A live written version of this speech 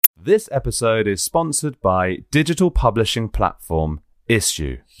This episode is sponsored by digital publishing platform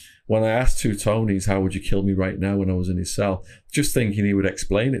Issuu. When I asked two Tonys, how would you kill me right now when I was in his cell, just thinking he would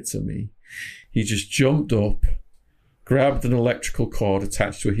explain it to me, he just jumped up, grabbed an electrical cord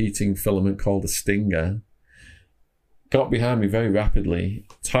attached to a heating filament called a stinger, got behind me very rapidly,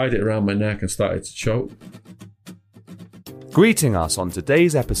 tied it around my neck and started to choke. Greeting us on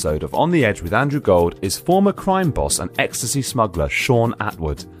today's episode of On the Edge with Andrew Gold is former crime boss and ecstasy smuggler Shaun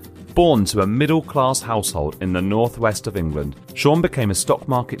Attwood. Born to a middle-class household in the northwest of England, Shaun became a stock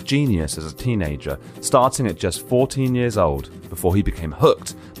market genius as a teenager, starting at just 14 years old, before he became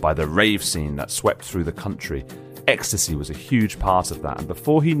hooked by the rave scene that swept through the country. Ecstasy was a huge part of that, and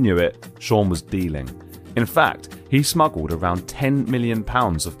before he knew it, Shaun was dealing. In fact, he smuggled around £10 million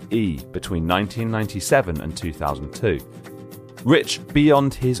of E between 1997 and 2002. Rich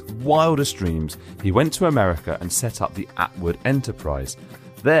beyond his wildest dreams, he went to America and set up the Attwood Enterprise.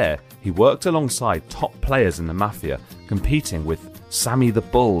 There, he worked alongside top players in the mafia, competing with Sammy the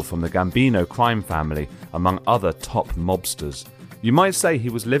Bull from the Gambino crime family, among other top mobsters. You might say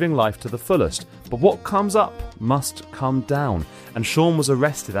he was living life to the fullest, but what comes up must come down, and Shaun was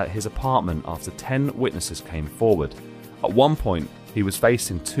arrested at his apartment after 10 witnesses came forward. At one point, he was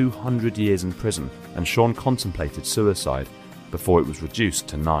facing 200 years in prison, and Shaun contemplated suicide, before it was reduced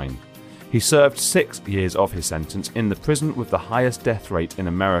to 9. He served 6 years of his sentence in the prison with the highest death rate in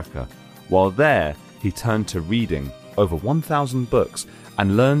America. While there, he turned to reading over 1,000 books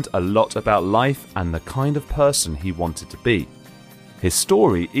and learned a lot about life and the kind of person he wanted to be. His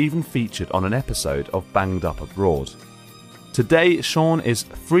story even featured on an episode of Banged Up Abroad. Today, Shaun is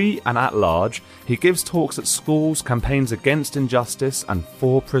free and at large. He gives talks at schools, campaigns against injustice and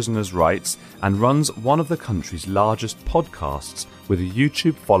for prisoners' rights, and runs one of the country's largest podcasts with a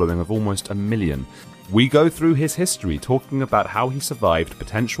YouTube following of almost 1 million. We go through his history, talking about how he survived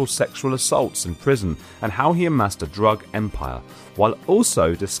potential sexual assaults in prison and how he amassed a drug empire, while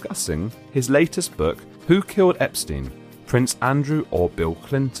also discussing his latest book, Who Killed Epstein? Prince Andrew or Bill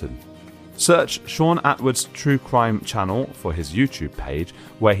Clinton? Search Shaun Attwood's True Crime channel for his YouTube page,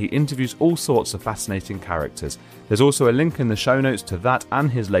 where he interviews all sorts of fascinating characters. There's also a link in the show notes to that and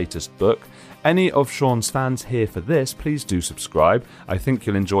his latest book. Any of Shaun's fans here for this, please do subscribe. I think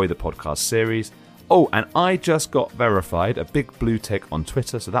you'll enjoy the podcast series. Oh, and I just got verified, a big blue tick on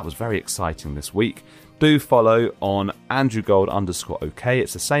Twitter, so that was very exciting this week. Do follow on AndrewGold_OK.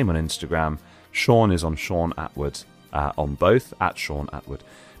 It's the same on Instagram. Shaun is on Shaun Attwood, on both, at Shaun Attwood.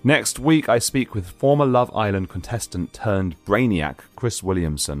 Next week, I speak with former Love Island contestant turned brainiac Chris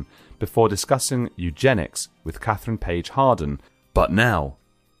Williamson before discussing eugenics with Catherine Page Harden. But now,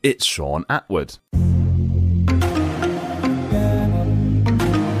 it's Shaun Attwood.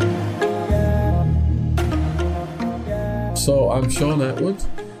 So I'm Shaun Attwood.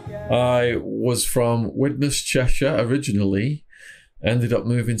 I was from Widnes, Cheshire originally. Ended up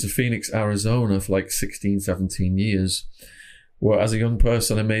moving to Phoenix, Arizona for like 16, 17 years. Where as a young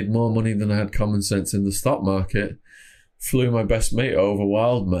person, I made more money than I had common sense in the stock market. Flew my best mate over,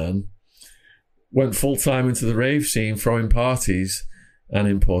 wild man. Went full-time into the rave scene, throwing parties and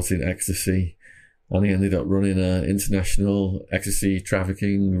importing ecstasy. And he ended up running an international ecstasy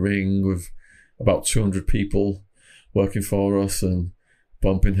trafficking ring with about 200 people working for us and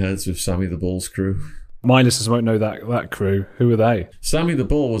bumping heads with Sammy the Bull's crew. My listeners won't know that crew. Who are they? Sammy the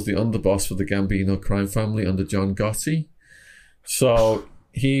Bull was the underboss for the Gambino crime family under John Gotti. So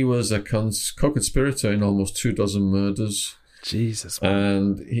he was a co-conspirator in almost 24 murders. Jesus, man.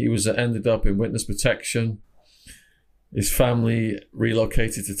 And he ended up in witness protection. His family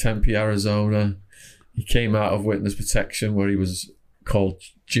relocated to Tempe, Arizona. He came out of witness protection where he was called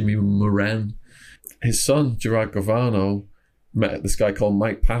Jimmy Moran. His son, Gerard Govano, met this guy called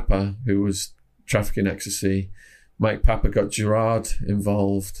Mike Papa, who was trafficking ecstasy. Mike Papa got Gerard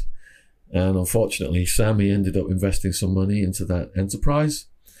involved. And unfortunately, Sammy ended up investing some money into that enterprise.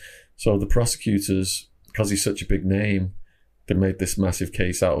 So the prosecutors, because he's such a big name, they made this massive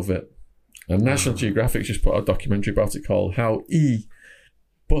case out of it. And National Geographic just put out a documentary about it called How E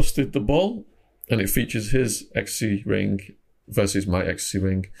Busted the Bull. And it features his ecstasy ring versus my ecstasy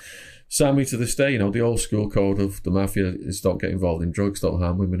ring. Sammy, to this day, the old school code of the mafia is don't get involved in drugs, don't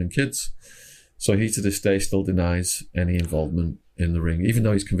harm women and kids. So he, to this day, still denies any involvement in the ring, even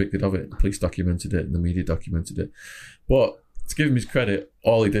though he's convicted of it. The police documented it and the media documented it. But to give him his credit,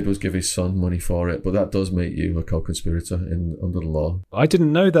 all he did was give his son money for it. But that does make you a co-conspirator under the law. I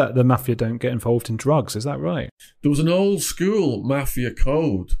didn't know that the mafia don't get involved in drugs. Is that right? There was an old school mafia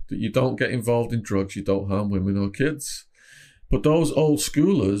code that you don't get involved in drugs, you don't harm women or kids. But those old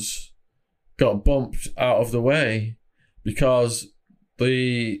schoolers got bumped out of the way because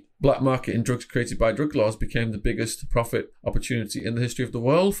the black market in drugs created by drug laws became the biggest profit opportunity in the history of the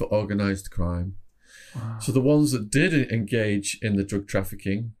world for organised crime. Wow. So the ones that did engage in the drug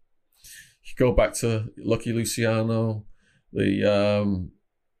trafficking, you go back to Lucky Luciano, the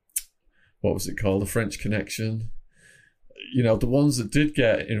what was it called, the French Connection. You know, the ones that did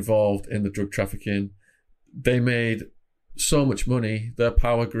get involved in the drug trafficking, they made so much money. Their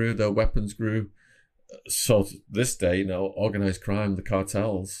power grew, their weapons grew. So this day, you know, organised crime, the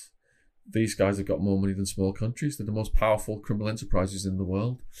cartels, these guys have got more money than small countries. They're the most powerful criminal enterprises in the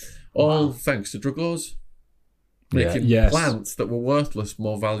world. All thanks to drug laws. Making plants that were worthless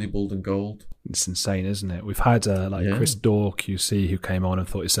more valuable than gold. It's insane, isn't it? We've had Chris Dorr QC who came on and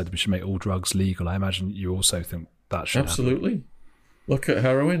thought he said we should make all drugs legal. I imagine you also think that should absolutely happen. Look at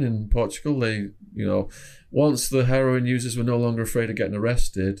heroin in Portugal. They, you know, once the heroin users were no longer afraid of getting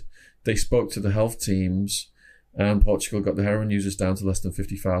arrested, they spoke to the health teams, and Portugal got the heroin users down to less than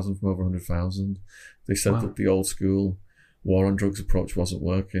 50,000 from over 100,000. They said that the old school war on drugs approach wasn't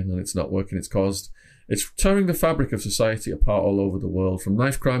working, and it's not working. It's tearing the fabric of society apart all over the world, from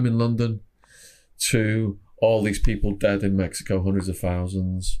knife crime in London to all these people dead in Mexico, hundreds of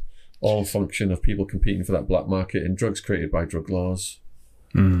thousands, all function of people competing for that black market in drugs created by drug laws.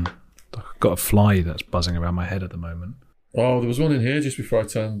 I've got a fly that's buzzing around my head at the moment. Oh, there was one in here just before I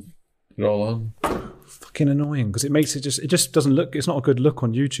turned it all on. Fucking annoying, because it makes it just doesn't look, it's not a good look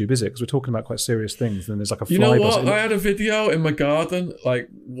on YouTube, is it? Because we're talking about quite serious things, and there's like a fly. You know what? I had a video in my garden, like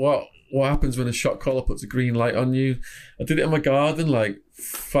what happens when a shot caller puts a green light on you. I did it in my garden like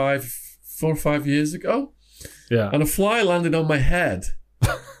 4 or 5 years ago. Yeah. And a fly landed on my head.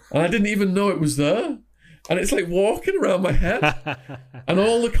 And I didn't even know it was there. And it's like walking around my head. And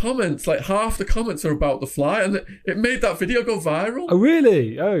all the comments, like half the comments are about the fly. And it made that video go viral. Oh,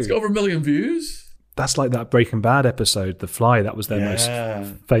 really? Oh. It's got over 1 million views. That's like that Breaking Bad episode, The Fly. That was their most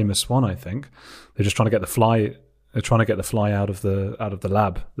famous one, I think. They're just trying to get the fly. They're trying to get the fly out of the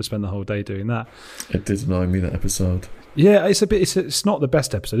lab. They spend the whole day doing that. It did annoy me, that episode. Yeah, it's not the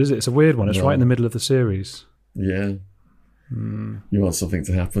best episode, is it? It's a weird one. It's right in the middle of the series. Yeah. You want something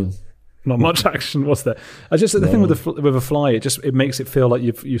to happen. Not much action, was there? The thing with a fly, it makes it feel like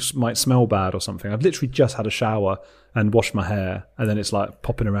you might smell bad or something. I've literally just had a shower and washed my hair, and then it's like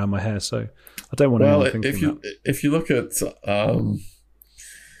popping around my hair. So I don't want anyone thinking that. If you look at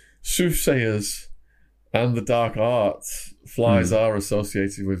soothsayers and the dark arts, flies are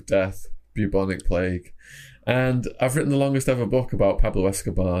associated with death, bubonic plague. And I've written the longest ever book about Pablo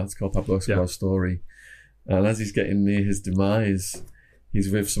Escobar. It's called Pablo Escobar's Story. And as he's getting near his demise,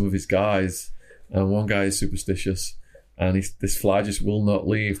 he's with some of his guys, and one guy is superstitious, and this fly just will not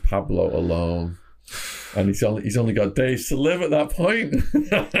leave Pablo alone. And he's only got days to live at that point.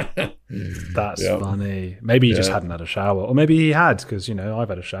 That's funny. Maybe he just hadn't had a shower, or maybe he had, because I've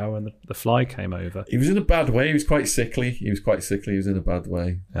had a shower and the fly came over. He was in a bad way. He was quite sickly. He was in a bad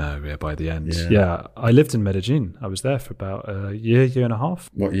way. Oh yeah, by the end. Yeah, I lived in Medellin. I was there for about a year and a half.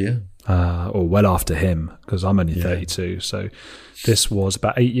 What year? Or well after him, because I'm only 32. So this was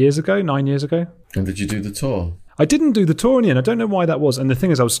about 9 years ago. And did you do the tour? I didn't do the tour in the end. I don't know why that was. And the thing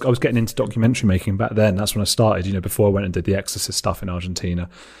is, I was getting into documentary making back then. That's when I started, before I went and did the Exorcist stuff in Argentina.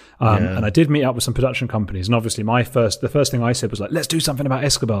 And I did meet up with some production companies. And obviously the first thing I said was like, let's do something about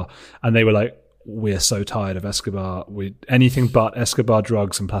Escobar. And they were like, we're so tired of Escobar. Anything but Escobar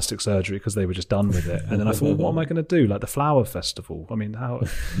drugs and plastic surgery, because they were just done with it. And then I thought, well, what am I going to do? Like the Flower Festival? I mean,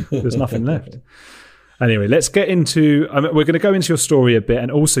 there's nothing left. Anyway, let's get into... we're going to go into your story a bit, and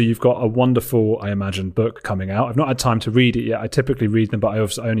also you've got a wonderful, I imagine, book coming out. I've not had time to read it yet. I typically read them, but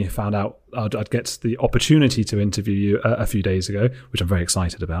I only found out I'd get the opportunity to interview you a few days ago, which I'm very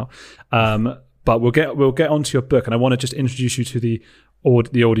excited about. But we'll get onto your book, and I want to just introduce you to the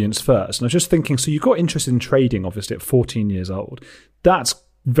audience first. And I was just thinking, so you got interested in trading, obviously, at 14 years old. That's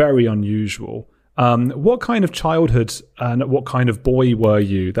very unusual. What kind of childhood and what kind of boy were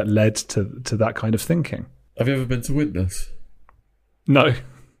you that led to that kind of thinking? Have you ever been to Widnes? No. Have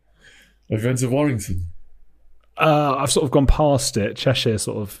you been to Warrington? I've sort of gone past it, Cheshire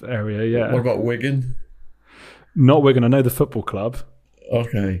sort of area, yeah. What about Wigan? Not Wigan, I know the football club.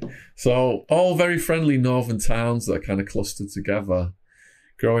 Okay. So all very friendly northern towns that are kind of clustered together.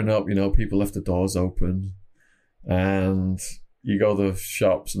 Growing up, people left the doors open, and you go to the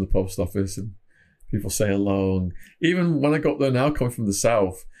shops and the post office and people say hello. And even when I go up there now, coming from the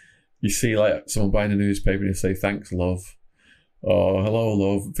south, you see like someone buying a newspaper and you say, thanks, love. Oh, hello,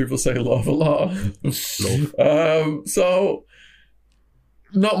 love. People say love a lot. Love. So,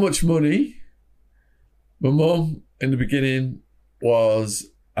 not much money. My mum, in the beginning, was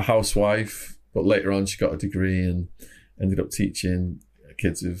a housewife, but later on she got a degree and ended up teaching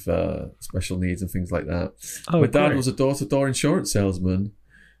kids with special needs and things like that. Oh, My dad great. was a door-to-door insurance salesman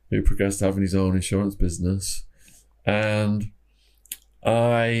who progressed to having his own insurance business. And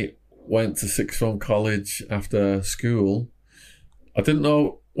I went to sixth form college after school. I didn't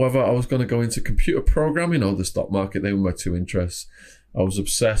know whether I was going to go into computer programming or the stock market. They were my two interests. I was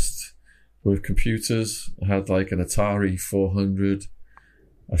obsessed with computers. I had like an Atari 400,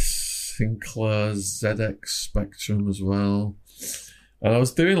 a Sinclair ZX Spectrum as well. And I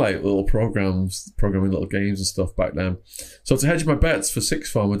was doing like little programs, programming little games and stuff back then. So to hedge my bets for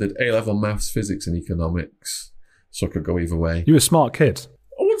sixth form, I did A-level maths, physics and economics. So I could go either way. You were a smart kid.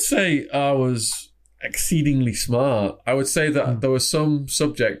 I wouldn't say I was exceedingly smart. I would say that there were some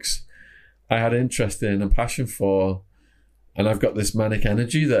subjects I had interest in and passion for. And I've got this manic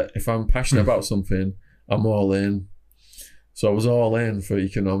energy that if I'm passionate about something, I'm all in. So I was all in for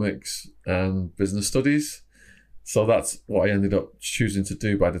economics and business studies. So that's what I ended up choosing to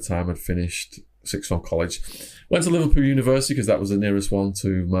do by the time I'd finished sixth form college. Went to Liverpool University because that was the nearest one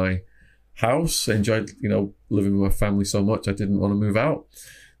to my house. I enjoyed, living with my family so much I didn't want to move out.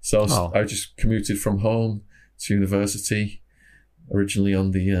 So I just commuted from home to university, originally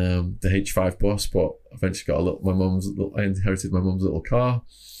on the H5 bus, but eventually got I inherited my mum's little car.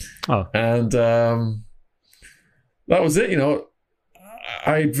 Oh. And that was it,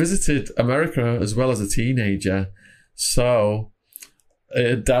 I visited America as well as a teenager, so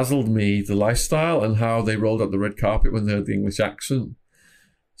it dazzled me, the lifestyle and how they rolled out the red carpet when they heard the English accent.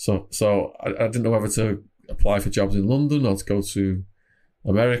 So I didn't know whether to apply for jobs in London or to go to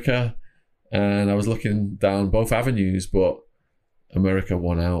America, and I was looking down both avenues, but America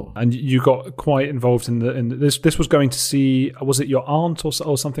won out. And you got quite involved in this. This was going to see, was it your aunt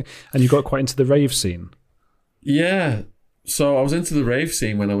or something? And you got quite into the rave scene. Yeah. So I was into the rave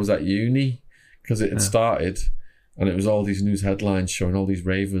scene when I was at uni because it had started, and it was all these news headlines showing all these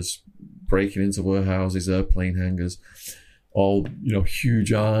ravers breaking into warehouses, airplane hangars, all,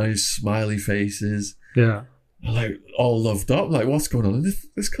 huge eyes, smiley faces. Yeah. Like all loved up. Like, what's going on in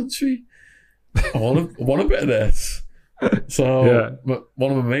this country? I want a bit of this. So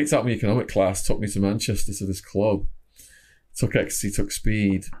one of my mates out of my economic class took me to Manchester to this club. Took ecstasy, took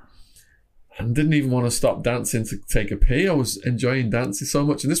speed, and didn't even want to stop dancing to take a pee. I was enjoying dancing so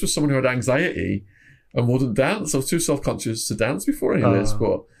much. And this was someone who had anxiety and wouldn't dance. I was too self-conscious to dance before any of this.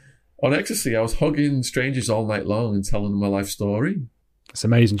 But on ecstasy, I was hugging strangers all night long and telling them my life story. It's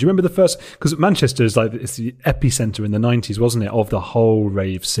amazing. Do you remember the first? Because Manchester is it's the epicenter in the 90s, wasn't it, of the whole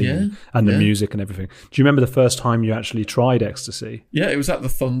rave scene and the music and everything. Do you remember the first time you actually tried ecstasy? Yeah, it was at the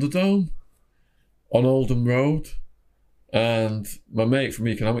Thunderdome on Oldham Road. And my mate from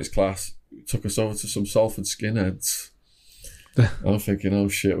economics class took us over to some Salford skinheads. I'm thinking, oh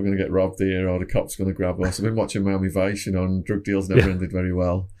shit, we're going to get robbed here, or the cops are going to grab us. I've been watching Miami Vice, and drug deals never ended very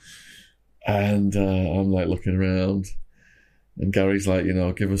well. And I'm like looking around. And Gary's like,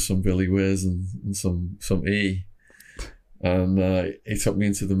 give us some Billy Whiz and some E. And he took me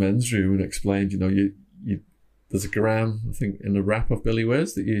into the men's room and explained, you there's a gram, I think, in the wrap of Billy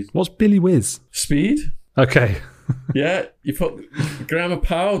Whiz that you... What's Billy Whiz? Speed. Okay. Yeah, you put a gram of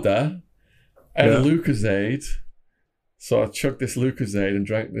powder and a Lucozade. So I chugged this Lucozade and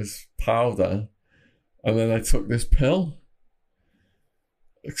drank this powder. And then I took this pill.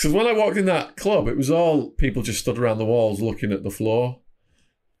 Because when I walked in that club, it was all people just stood around the walls looking at the floor.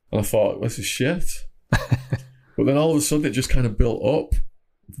 And I thought, this is shit. But then all of a sudden, it just kind of built up.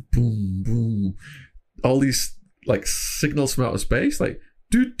 Boom, boom. All these, signals from outer space, do,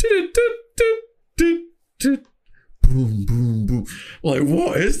 do, do, do, do, do. Boom, boom, boom. I'm like,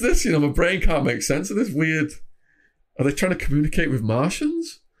 what is this? My brain can't make sense of this weird... Are they trying to communicate with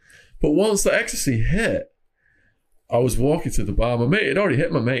Martians? But once the ecstasy hit, I was walking to the bar. My mate had already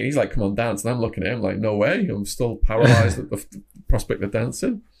hit my mate. And he's like, come on, dance. And I'm looking at him like, no way. I'm still paralyzed at the prospect of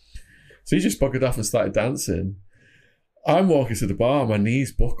dancing. So he just buggered off and started dancing. I'm walking to the bar. My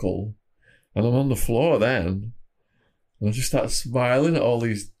knees buckle. And I'm on the floor then. And I just start smiling at all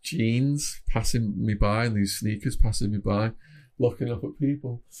these jeans passing me by and these sneakers passing me by, looking up at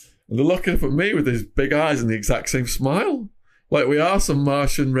people. And they're looking up at me with these big eyes and the exact same smile. Like we are some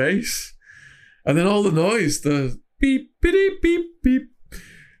Martian race. And then all the noise, the... beep, beep, beep, beep.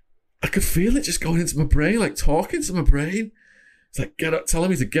 I could feel it just going into my brain, like talking to my brain. It's like, get up,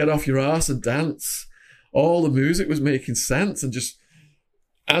 telling me to get off your ass and dance. All the music was making sense. And just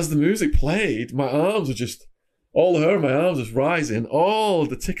as the music played, my arms were just, all the hair on my arms was rising. All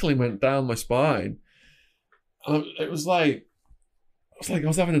the tickling went down my spine. And it was like I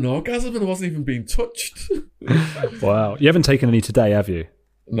was having an orgasm and I wasn't even being touched. Wow. You haven't taken any today, have you?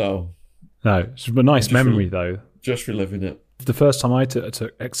 No. No. It's a nice memory, though. Just reliving it. The first time I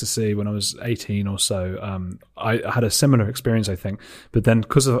took ecstasy when I was 18 or so, I had a similar experience, I think. But then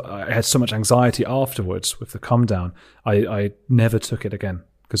because I had so much anxiety afterwards with the come down, I never took it again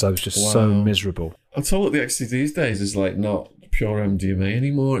because I was just so miserable. I'm told that the ecstasy these days is like not pure MDMA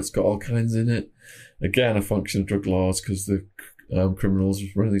anymore. It's got all kinds in it. Again, a function of drug laws because the criminals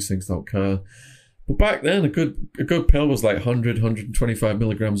running these things don't care. But back then, a good pill was like 100, 125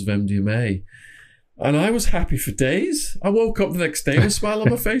 milligrams of MDMA. And I was happy for days. I woke up the next day with a smile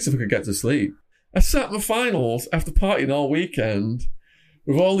on my face if I could get to sleep. I sat my finals after partying all weekend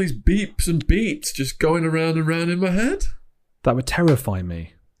with all these beeps and beats just going around and round in my head. That would terrify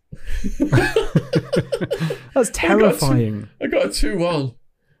me. That's terrifying. I got a 2-1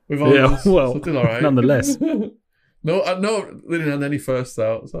 with all this. Well, so I did all right. Nonetheless. No, they didn't have any first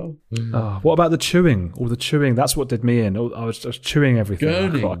out. So. What about the chewing? All the chewing, that's what did me in. I was just chewing everything.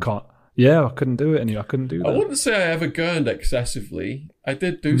 Gurning. I can't. Yeah, I couldn't do it. I couldn't do that. I wouldn't say I ever gurned excessively. I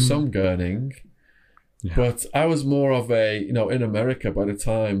did do some gurning. Yeah. But I was more of a, in America, by the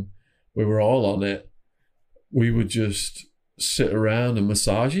time we were all on it, we would just sit around and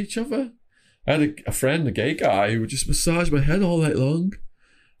massage each other. I had a friend, a gay guy, who would just massage my head all night long.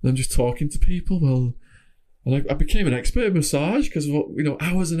 And I'm just talking to people. And I became an expert in massage because of,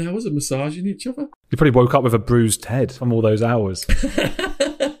 hours and hours of massaging each other. You probably woke up with a bruised head from all those hours.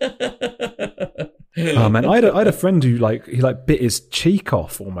 Oh man, I had a friend who he bit his cheek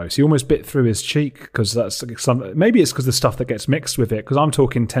off almost. He almost bit through his cheek because that's maybe it's because the stuff that gets mixed with it. Because I'm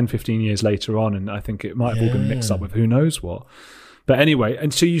talking 10, 15 years later on, and I think it might have all been mixed up with who knows what. But anyway,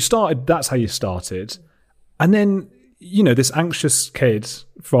 and so you started. That's how you started, and then this anxious kid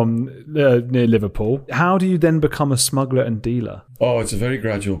from near Liverpool. How do you then become a smuggler and dealer? Oh, it's a very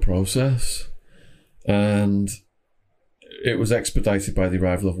gradual process, and it was expedited by the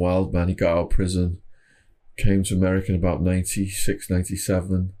arrival of Wildman. He got out of prison, came to America in about 96,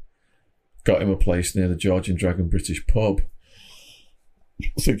 97, got him a place near the Georgian Dragon British pub,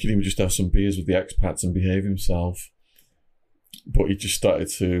 thinking he would just have some beers with the expats and behave himself. But he just started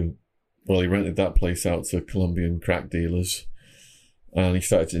to, he rented that place out to Colombian crack dealers, and he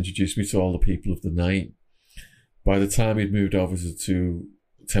started to introduce me to all the people of the night. By the time he'd moved over to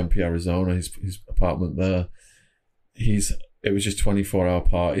Tempe, Arizona, his apartment there, it was just 24-hour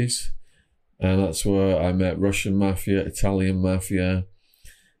parties, and that's where I met Russian mafia, Italian mafia,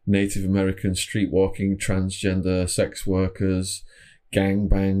 Native American street walking, transgender sex workers,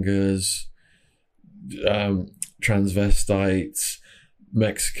 gangbangers, transvestites,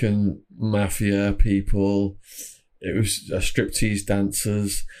 Mexican mafia people. It was striptease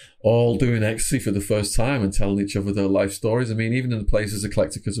dancers, all doing ecstasy for the first time and telling each other their life stories. I mean, even in the places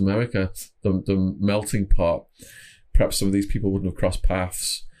Eclecticus America, the melting pot, perhaps some of these people wouldn't have crossed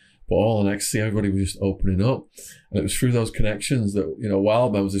paths, but all on ecstasy, everybody was just opening up. And it was through those connections that,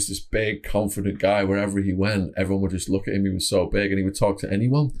 Wildman was this big, confident guy. Wherever he went, everyone would just look at him. He was so big, and he would talk to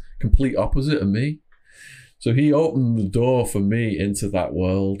anyone, complete opposite of me. So he opened the door for me into that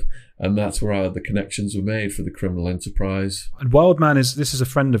world, and that's where the connections were made for the criminal enterprise. And Wildman this is a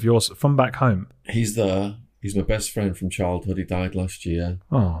friend of yours from back home? He's there. He's my best friend from childhood. He died last year.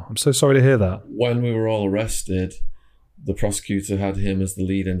 Oh, I'm so sorry to hear that. When we were all arrested, the prosecutor had him as the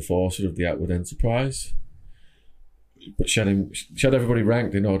lead enforcer of the Atwood enterprise. But she had everybody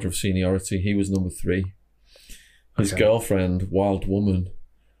ranked in order of seniority. He was number 3. His girlfriend, Wild Woman,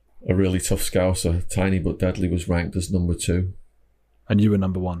 a really tough Scouser, tiny but deadly, was ranked as number 2. And you were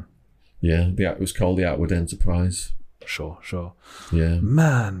number 1? Yeah, it was called the Atwood Enterprise. Sure. Yeah.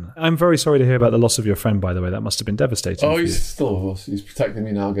 Man, I'm very sorry to hear about the loss of your friend, by the way. That must have been devastating. Oh, he's still with us. He's protecting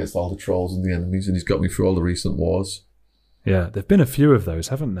me now against all the trolls and the enemies, and he's got me through all the recent wars. Yeah, there've been a few of those,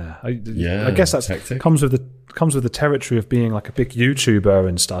 haven't there? I guess that comes with the territory of being like a big YouTuber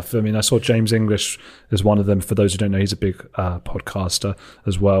and stuff. I mean, I saw James English as one of them. For those who don't know, he's a big podcaster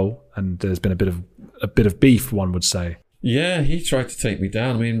as well, and there's been a bit of beef, one would say. Yeah, he tried to take me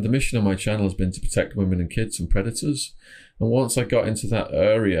down. I mean, the mission on my channel has been to protect women and kids from predators, and once I got into that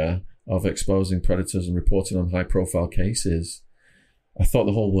area of exposing predators and reporting on high-profile cases, I thought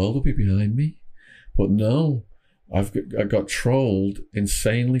the whole world would be behind me, but no. I got trolled,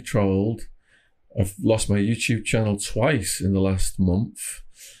 insanely trolled. I've lost my YouTube channel twice in the last month.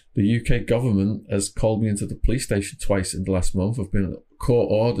 The UK government has called me into the police station twice in the last month. I've been court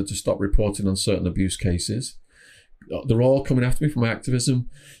ordered to stop reporting on certain abuse cases. They're all coming after me for my activism.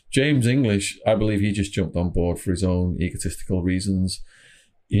 James English, I believe he just jumped on board for his own egotistical reasons.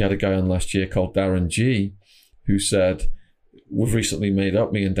 He had a guy on last year called Darren G, who said, we've recently made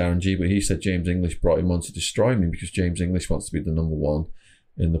up, me and Darren G, but he said James English brought him on to destroy me because James English wants to be the number 1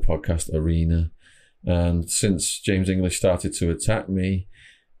 in the podcast arena. And since James English started to attack me,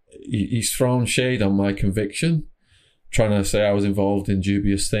 he's thrown shade on my conviction, trying to say I was involved in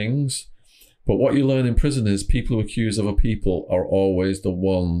dubious things. But what you learn in prison is people who accuse other people are always the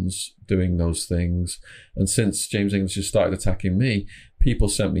ones doing those things. And since James English has started attacking me, people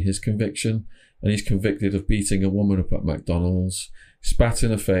sent me his conviction, and he's convicted of beating a woman up at McDonald's, spat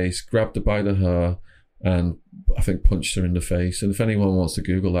in her face, grabbed her by the hair, and I think punched her in the face. And if anyone wants to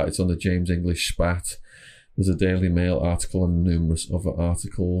Google that, it's on the James English spat. There's a Daily Mail article and numerous other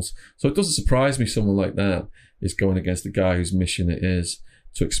articles. So it doesn't surprise me someone like that is going against the guy whose mission it is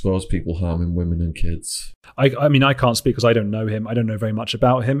to expose people harming women and kids. I mean, I can't speak because I don't know him. I don't know very much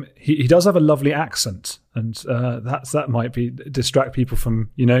about him. He does have a lovely accent, and that might be distract people from,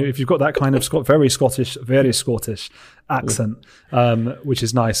 if you've got that kind of very Scottish accent, which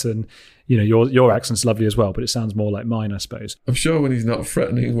is nice, and your accent's lovely as well, but it sounds more like mine, I suppose. I'm sure when he's not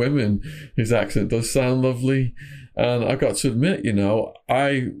threatening women, his accent does sound lovely. And I got to admit,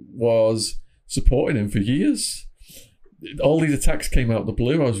 I was supporting him for years. All these attacks came out of the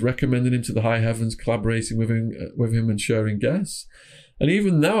blue. I was recommending him to the high heavens, collaborating with him and sharing guests. And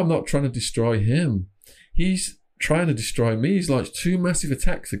even now, I'm not trying to destroy him. He's trying to destroy me. He's launched 2 massive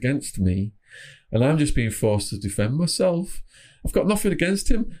attacks against me, and I'm just being forced to defend myself. I've got nothing against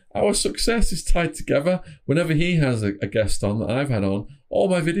him. Our success is tied together. Whenever he has a guest on that I've had on, all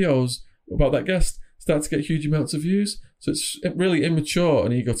my videos about that guest start to get huge amounts of views. So it's really immature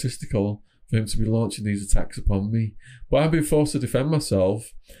and egotistical for him to be launching these attacks upon me. But I'm being forced to defend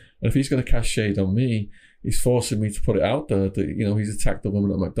myself. And if he's going to cast shade on me, he's forcing me to put it out there that, he's attacked the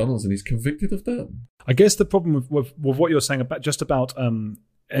woman at McDonald's and he's convicted of that. I guess the problem with what you're saying about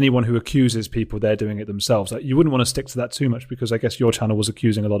anyone who accuses people they're doing it themselves, you wouldn't want to stick to that too much, because I guess your channel was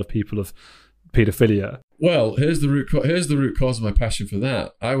accusing a lot of people of paedophilia. Well, here's the root cause of my passion for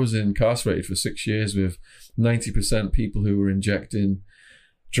that. I was incarcerated for 6 years with 90% people who were injecting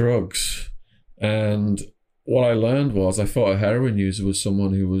drugs. And what I learned was, I thought a heroin user was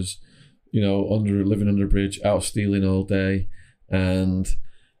someone who was, living under a bridge, out stealing all day, and,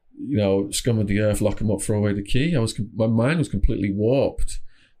 scum of the earth, lock them up, throw away the key. My mind was completely warped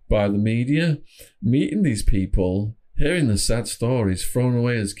by the media. Meeting these people, hearing the sad stories, thrown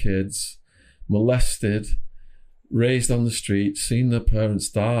away as kids, molested, raised on the street, seen their parents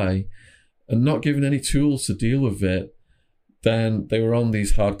die, and not given any tools to deal with it. Then they were on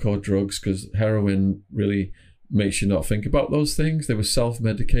these hardcore drugs, because heroin really makes you not think about those things. They were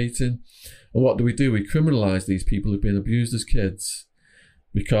self-medicating. And what do? We criminalize these people who've been abused as kids,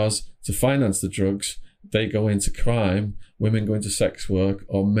 because to finance the drugs, they go into crime. Women go into sex work,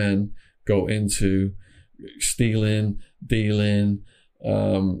 or men go into stealing, dealing,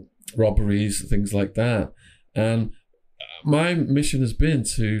 robberies, things like that. And my mission has been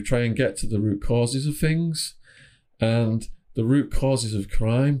to try and get to the root causes of things and the root causes of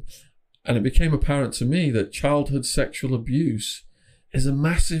crime. And it became apparent to me that childhood sexual abuse is a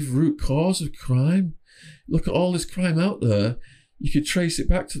massive root cause of crime. Look at all this crime out there. You could trace it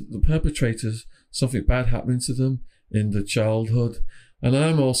back to the perpetrators, something bad happening to them in the childhood. And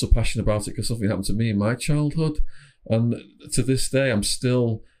I'm also passionate about it because something happened to me in my childhood. And to this day, I'm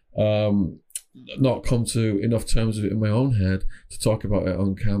still not come to enough terms with it in my own head to talk about it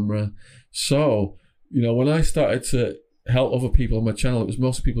on camera. So, when I started to help other people on my channel, it was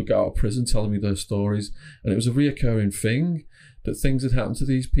most people got out of prison telling me their stories, and it was a reoccurring thing that things had happened to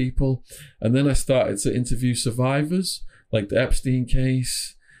these people. And then I started to interview survivors, like the Epstein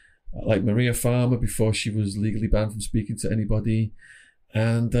case, like Maria Farmer before she was legally banned from speaking to anybody.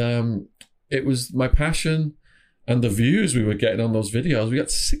 And it was my passion, and the views we were getting on those videos. We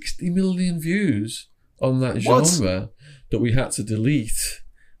got 60 million views on that genre that we had to delete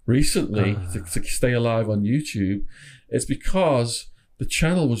recently to stay alive on YouTube. It's because the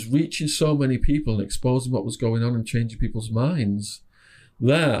channel was reaching so many people and exposing what was going on and changing people's minds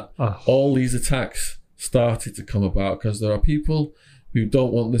that all these attacks started to come about, because there are people who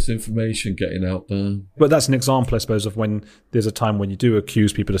don't want this information getting out there. But that's an example, I suppose, of when there's a time when you do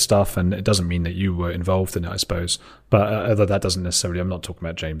accuse people of stuff, and it doesn't mean that you were involved in it, I suppose. But although that doesn't necessarily, I'm not talking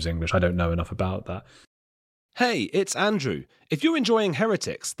about James English. I don't know enough about that. Hey, it's Andrew. If you're enjoying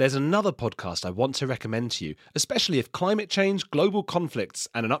Heretics, there's another podcast I want to recommend to you, especially if climate change, global conflicts,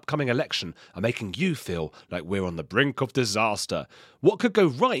 and an upcoming election are making you feel like we're on the brink of disaster. What Could Go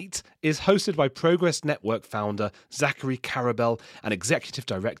Right is hosted by Progress Network founder Zachary Karabell and executive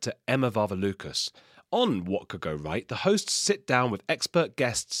director Emma Varvaloucas. On What Could Go Right, the hosts sit down with expert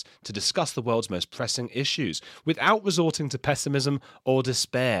guests to discuss the world's most pressing issues without resorting to pessimism or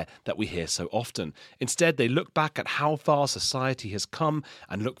despair that we hear so often. Instead, they look back at how far society has come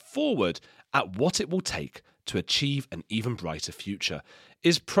and look forward at what it will take to achieve an even brighter future.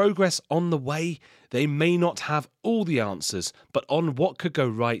 Is progress on the way? They may not have all the answers, but on What Could Go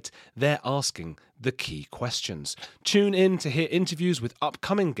Right, they're asking the key questions. Tune in to hear interviews with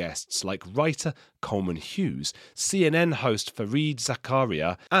upcoming guests like writer Coleman Hughes, CNN host Fareed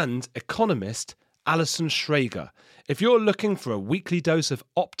Zakaria, and economist Alison Schrager. If you're looking for a weekly dose of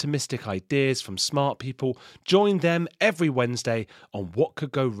optimistic ideas from smart people, join them every Wednesday on What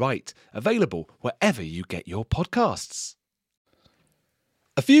Could Go Right, available wherever you get your podcasts.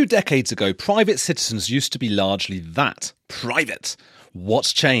 A few decades ago, private citizens used to be largely that, private.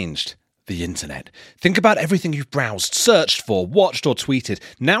 What's changed? The internet. Think about everything you've browsed, searched for, watched or tweeted.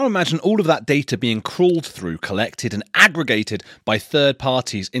 Now imagine all of that data being crawled through, collected and aggregated by third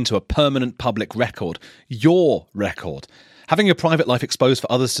parties into a permanent public record. Your record. Having your private life exposed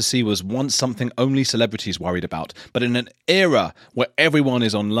for others to see was once something only celebrities worried about. But in an era where everyone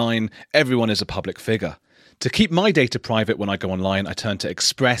is online, everyone is a public figure. To keep my data private when I go online, I turn to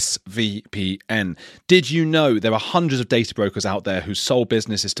ExpressVPN. Did you know there are hundreds of data brokers out there whose sole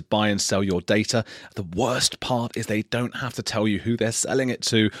business is to buy and sell your data? The worst part is they don't have to tell you who they're selling it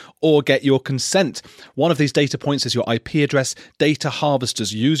to or get your consent. One of these data points is your IP address. Data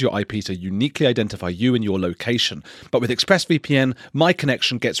harvesters use your IP to uniquely identify you and your location. But with ExpressVPN, my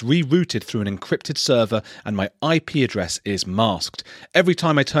connection gets rerouted through an encrypted server and my IP address is masked. Every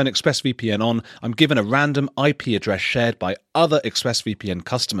time I turn ExpressVPN on, I'm given a random IP address shared by other ExpressVPN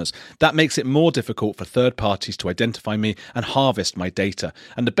customers. That makes it more difficult for third parties to identify me and harvest my data.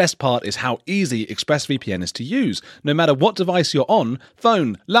 And the best part is how easy ExpressVPN is to use. No matter what device you're on,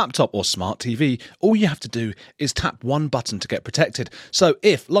 phone, laptop or smart TV, all you have to do is tap one button to get protected. So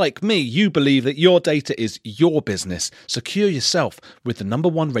if, like me, you believe that your data is your business, secure yourself with the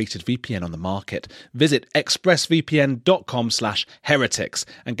 #1 rated VPN on the market. Visit expressvpn.com/heretics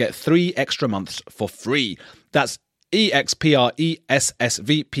and get 3 extra months for free. That's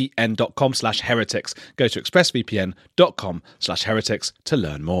expressvpn.com/heretics. Go to expressvpn.com/heretics to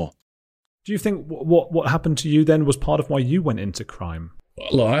learn more. Do you think what happened to you then was part of why you went into crime?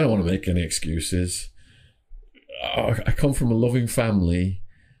 Look, I don't want to make any excuses. I come from a loving family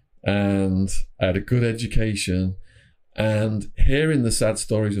and I had a good education, and hearing the sad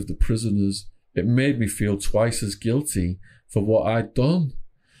stories of the prisoners, it made me feel twice as guilty for what I'd done.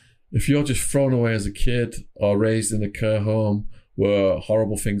 If you're just thrown away as a kid or raised in a care home where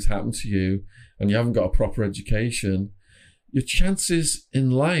horrible things happen to you and you haven't got a proper education, your chances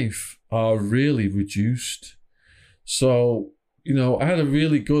in life are really reduced. So, I had a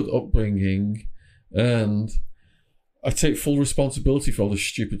really good upbringing and I take full responsibility for all the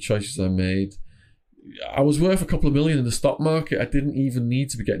stupid choices I made. I was worth a couple of million in the stock market. I didn't even need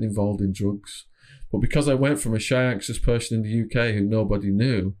to be getting involved in drugs. But because I went from a shy, anxious person in the UK who nobody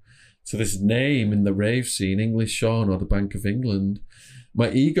knew to this name in the rave scene, English Sean or the Bank of England,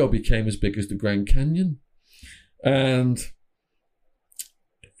 my ego became as big as the Grand Canyon. And,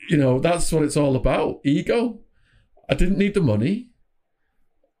 that's what it's all about, ego. I didn't need the money.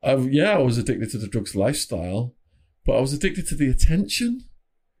 I was addicted to the drugs lifestyle, but I was addicted to the attention.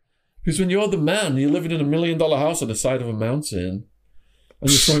 Because when you're the man, you're living in $1 million house on the side of a mountain, and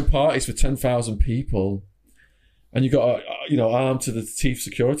you're throwing parties for 10,000 people, and you got armed to the chief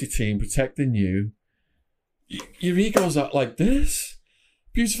security team protecting you, your ego's out like this.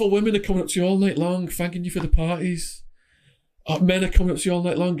 Beautiful women are coming up to you all night long, thanking you for the parties. Men are coming up to you all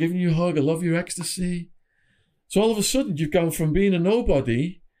night long, giving you a hug, I love your ecstasy. So all of a sudden, you've gone from being a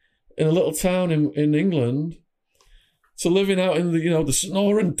nobody in a little town in England to living out in the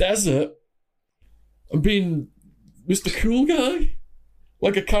Sonoran desert and being Mr. Cool Guy,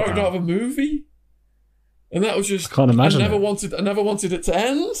 like a character out of a movie. And that was just, I can't imagine. I never wanted it to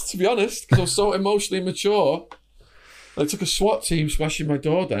end, to be honest, because I was so emotionally immature. I took a SWAT team smashing my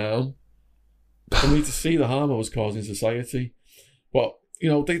door down for me to see the harm I was causing society. But,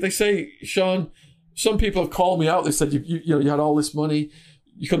 they say, Sean, some people have called me out. They said, you had all this money.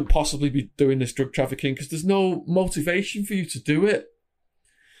 You couldn't possibly be doing this drug trafficking because there's no motivation for you to do it.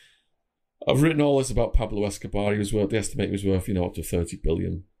 I've written all this about Pablo Escobar. They estimate he was worth, up to 30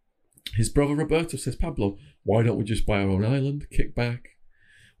 billion. His brother Roberto says, Pablo, why don't we just buy our own island, kick back?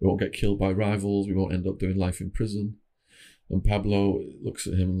 We won't get killed by rivals. We won't end up doing life in prison. And Pablo looks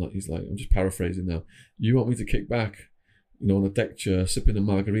at him and he's like, I'm just paraphrasing now. You want me to kick back, on a deck chair, sipping a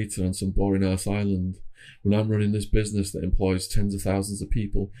margarita on some boring ass island when I'm running this business that employs tens of thousands of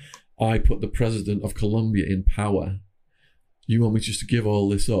people? I put the president of Colombia in power. You want me just to give all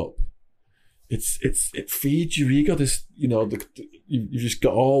this up? It feeds your ego. This, you've just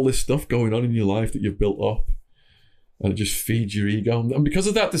got all this stuff going on in your life that you've built up, And it just feeds your ego. And because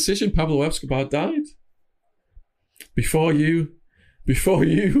of that decision, Pablo Escobar died. Before you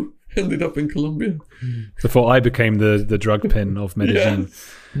ended up in Colombia. Before I became the drug pin of Medellin.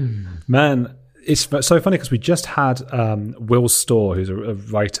 Yeah. Man, it's so funny because we just had Will Storr, who's a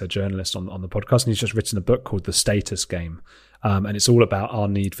writer, journalist on the podcast, and he's just written a book called The Status Game. And it's all about our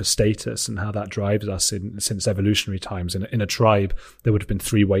need for status and how that drives us since evolutionary times. In a tribe, there would have been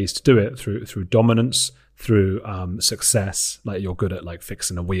 3 ways to do it: through dominance, through success, like you're good at like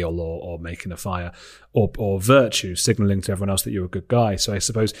fixing a wheel or making a fire, or virtue, signaling to everyone else that you're a good guy. So I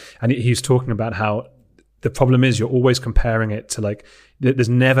suppose, and he's talking about how the problem is you're always comparing it to like, there's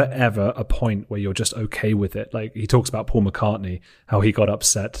never ever a point where you're just okay with it. Like he talks about Paul McCartney, how he got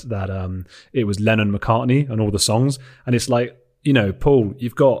upset that it was Lennon McCartney on all the songs. And it's like, you know, Paul,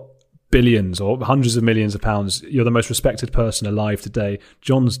 you've got billions or hundreds of millions of pounds. You're the most respected person alive today.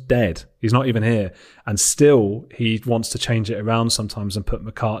 John's dead. He's not even here. And still he wants to change it around sometimes and put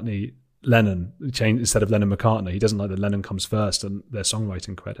McCartney, Lennon, instead of Lennon McCartney. He doesn't like that Lennon comes first and their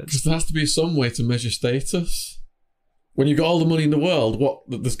songwriting credits. Because there has to be some way to measure status. When you've got all the money in the world,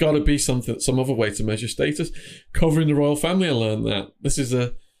 there's got to be some other way to measure status. Covering the royal family, I learned that. This is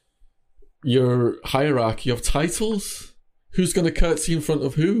your hierarchy of titles. Who's going to curtsy in front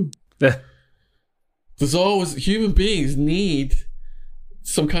of who? Yeah. There's always, human beings need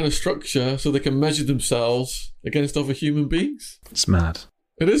some kind of structure so they can measure themselves against other human beings. It's mad.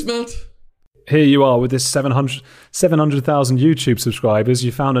 It is mad. Here you are with this 700,000 YouTube subscribers.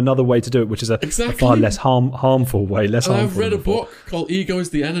 You found another way to do it, which is a far less harmful way. I've read a book called Ego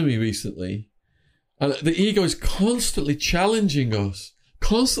is the Enemy recently. And the ego is constantly challenging us,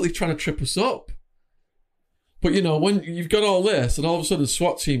 constantly trying to trip us up. But, you know, when you've got all this and all of a sudden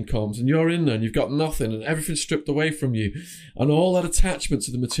SWAT team comes and you're in there and you've got nothing and everything's stripped away from you and all that attachment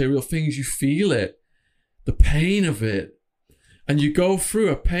to the material things, you feel it, the pain of it. And you go through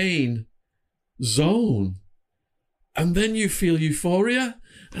a pain zone and then you feel euphoria.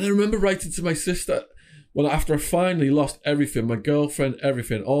 And I remember writing to my sister, after I finally lost everything, my girlfriend,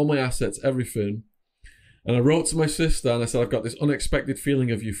 everything, all my assets, everything. And I wrote to my sister and I said, I've got this unexpected feeling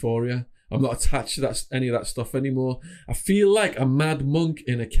of euphoria. I'm not attached to any of that stuff anymore. I feel like a mad monk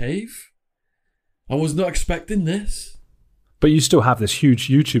in a cave. I was not expecting this. But you still have this huge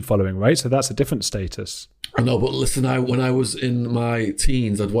YouTube following, right? So that's a different status. I know, but listen, when I was in my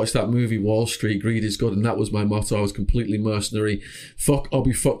teens, I'd watched that movie Wall Street, Greed is Good, and that was my motto. I was completely mercenary. I'll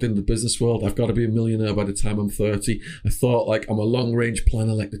be fucked in the business world. I've got to be a millionaire by the time I'm 30. I thought like I'm a long-range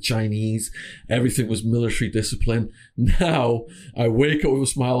planner like the Chinese. Everything was military discipline. Now, I wake up with a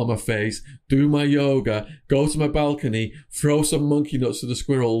smile on my face, do my yoga, go to my balcony, throw some monkey nuts to the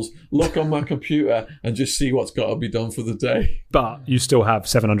squirrels, look on my computer, and just see what's got to be done for the day. But you still have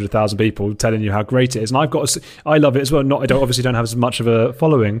 700,000 people telling you how great it is. And I love it as well. I obviously don't have as much of a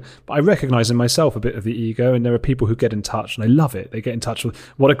following, but I recognize in myself a bit of the ego. And there are people who get in touch and I love it. They get in touch with,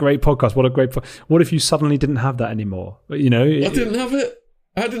 what a great podcast. What if you suddenly didn't have that anymore? You know, I didn't have it.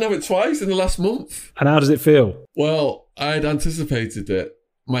 I didn't have it twice in the last month. And how does it feel? Well, I'd anticipated it.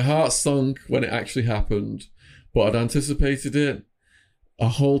 My heart sunk when it actually happened, but I'd anticipated it. Our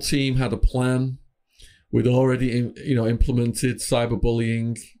whole team had a plan. We'd already, implemented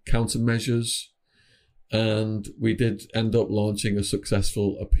cyberbullying countermeasures, and we did end up launching a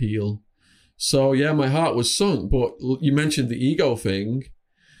successful appeal. So yeah, my heart was sunk. But you mentioned the ego thing.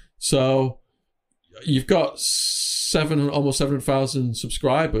 So you've got almost 700,000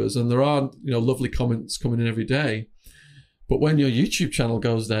 subscribers, and there are lovely comments coming in every day. But when your YouTube channel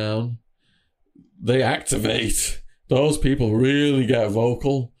goes down, they activate. Those people really get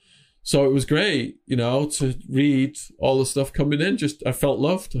vocal. So it was great, to read all the stuff coming in. I felt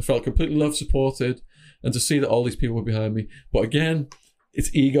loved. I felt completely loved, supported, and to see that all these people were behind me. But again,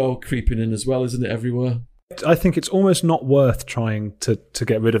 it's ego creeping in as well, isn't it, everywhere? I think it's almost not worth trying to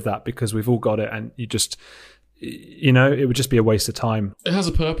get rid of that because we've all got it, and you just, it would just be a waste of time. It has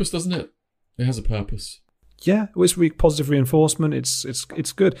a purpose, doesn't it? It has a purpose. Yeah, it's positive reinforcement.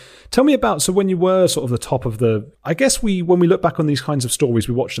 It's good. Tell me about, so when you were sort of the top of I guess when we look back on these kinds of stories,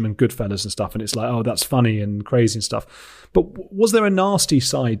 we watch them in Goodfellas and stuff, and it's like, oh, that's funny and crazy and stuff. But was there a nasty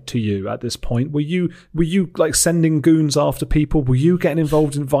side to you at this point? Were you like sending goons after people? Were you getting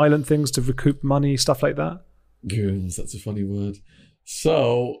involved in violent things to recoup money, stuff like that? Goons, that's a funny word.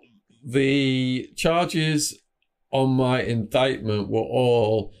 So the charges on my indictment were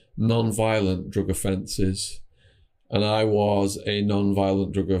all non-violent drug offences, and I was a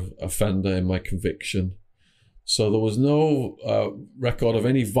non-violent drug offender in my conviction. So there was no record of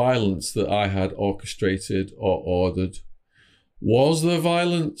any violence that I had orchestrated or ordered. Was there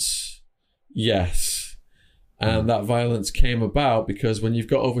violence? Yes. And that violence came about because when you've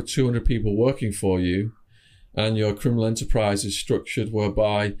got over 200 people working for you and your criminal enterprise is structured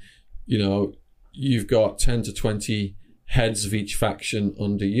whereby, you've got 10 to 20 heads of each faction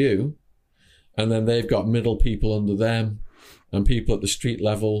under you, and then they've got middle people under them and people at the street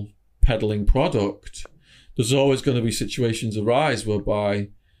level peddling product, there's always going to be situations arise whereby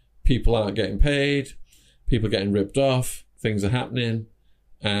people aren't getting paid, people are getting ripped off, things are happening,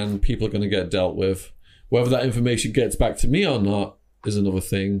 and people are going to get dealt with. Whether that information gets back to me or not is another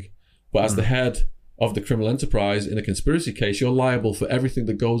thing. But as the head of the criminal enterprise in a conspiracy case, you're liable for everything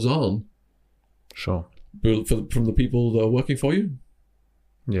that goes on. Sure. From the people that are working for you.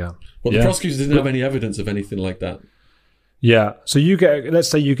 Yeah. But the prosecutors didn't have any evidence of anything like that. Yeah. So let's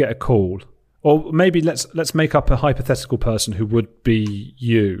say you get a call, or maybe let's make up a hypothetical person who would be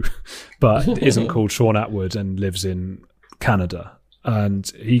you, but isn't called Sean Atwood and lives in Canada.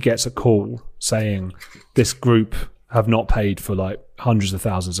 And he gets a call saying this group have not paid for like hundreds of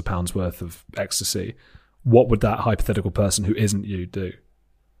thousands of pounds worth of ecstasy. What would that hypothetical person who isn't you do?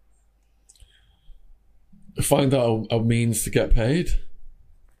 Find out a means to get paid.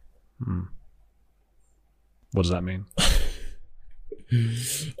 What does that mean?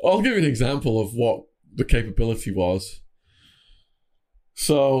 I'll give you an example of what the capability was.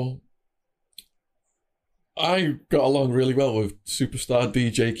 So I got along really well with superstar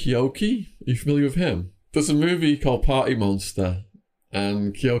DJ Keoki. Are you familiar with him? There's a movie called Party Monster,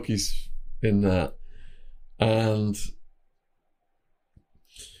 and Keoki's in that. And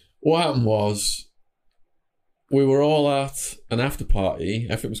what happened was, we were all at an after party,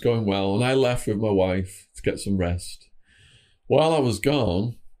 everything was going well, and I left with my wife to get some rest. While I was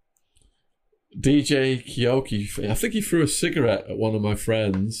gone, DJ Keoki, I think he threw a cigarette at one of my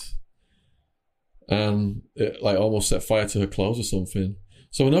friends, and it like almost set fire to her clothes or something.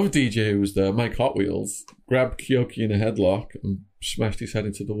 So another DJ who was there, Mike Hot Wheels, grabbed Keoki in a headlock and smashed his head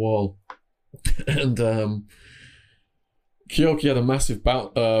into the wall. And Keoki had a massive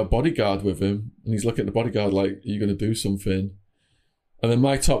bodyguard with him, and he's looking at the bodyguard like, are you going to do something? And then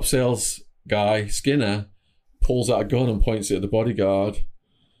my top sales guy, Skinner, pulls out a gun and points it at the bodyguard,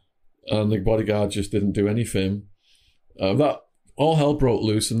 and the bodyguard just didn't do anything. That all hell broke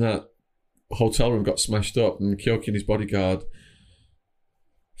loose, and that hotel room got smashed up, and Keoki and his bodyguard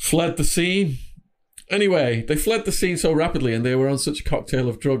fled the scene. Anyway, they fled the scene so rapidly, and they were on such a cocktail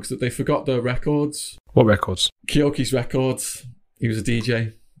of drugs that they forgot their records. What records? Keoki's records. He was a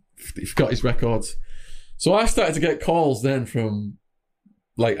DJ. He forgot his records. So I started to get calls then from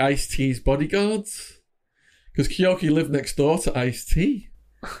like Ice-T's bodyguards, because Keoki lived next door to Ice-T,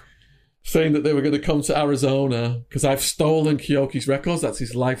 saying that they were going to come to Arizona because I've stolen Keoki's records. That's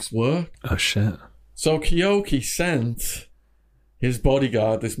his life's work. Oh, shit. So Keoki sent his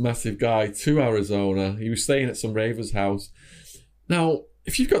bodyguard, this massive guy, to Arizona. He was staying at some raver's house. Now,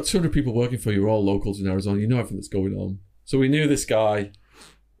 if you've got 200 people working for you, all locals in Arizona, you know everything that's going on. So we knew this guy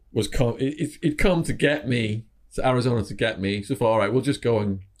was he'd come to get me, to Arizona to get me. So I thought, all right, we'll just go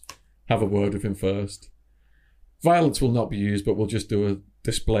and have a word with him first. Violence will not be used, but we'll just do a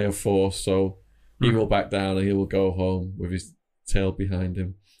display of force. So he will back down and he will go home with his tail tucked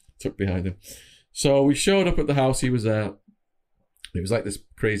behind him. So we showed up at the house he was at. It was like this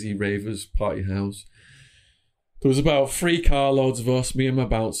crazy ravers party house. There was about 3 carloads of us, me and my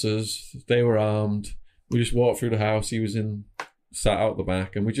bouncers. They were armed. We just walked through the house. He was sat out the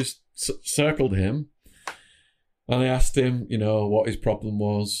back, and we just circled him. And I asked him, what his problem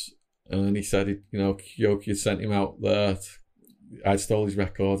was. And he said, Keoki had sent him out there. I'd stole his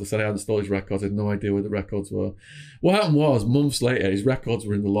records. I said I hadn't stolen his records. I had no idea where the records were. What happened was, months later, his records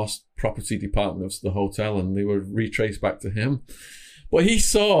were in the lost property department of the hotel, and they were retraced back to him. But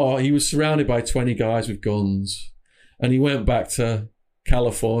he was surrounded by 20 guys with guns, and he went back to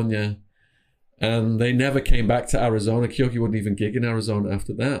California, and they never came back to Arizona. Keoki wouldn't even gig in Arizona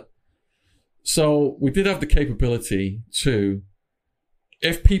after that. So we did have the capability to,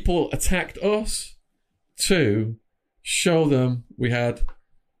 if people attacked us, to show them we had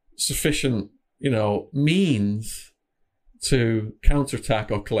sufficient, means to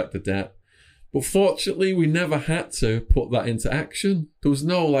counterattack or collect the debt. But fortunately, we never had to put that into action. There was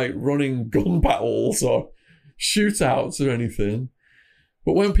no running gun battles or shootouts or anything.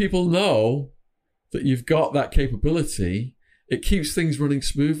 But when people know that you've got that capability, it keeps things running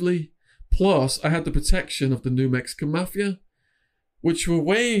smoothly. Plus, I had the protection of the New Mexican Mafia, which were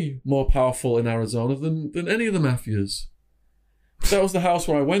way more powerful in Arizona than any of the mafias. That was the house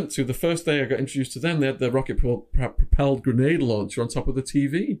where I went to. The first day I got introduced to them, they had the rocket-propelled grenade launcher on top of the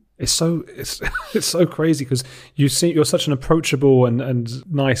TV. It's so crazy because you're such an approachable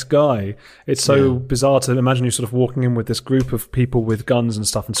and nice guy. It's so bizarre to imagine you sort of walking in with this group of people with guns and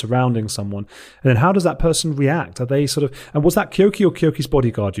stuff and surrounding someone. And then how does that person react? Are they sort of... And was that Kyoki or Kyoki's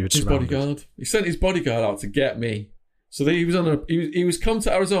bodyguard you had surrounded? His bodyguard. He sent his bodyguard out to get me. So he was come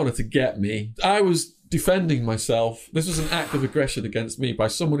to Arizona to get me. I was defending myself. This was an act of aggression against me by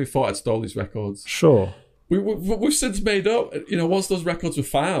someone who thought I'd stole his records. Sure. We've since made up. Once those records were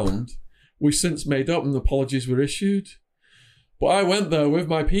found, we've since made up and apologies were issued. But I went there with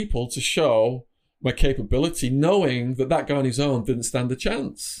my people to show my capability, knowing that guy on his own didn't stand a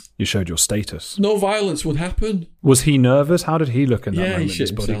chance. You showed your status. No violence would happen. Was he nervous? How did he look in that moment? He shit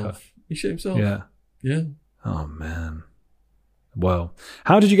himself. He shit himself. Yeah. Yeah. Oh, man. Well,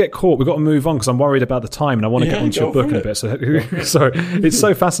 how did you get caught? We've got to move on because I'm worried about the time and I want to get onto your book in a bit. So it's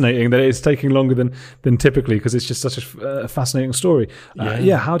so fascinating that it's taking longer than typically because it's just such a fascinating story.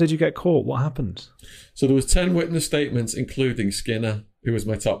 How did you get caught? What happened? So there was 10 witness statements, including Skinner, who was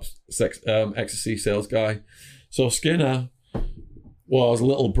my top ecstasy sales guy. So Skinner was a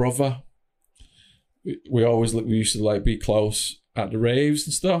little brother. We used to be close at the raves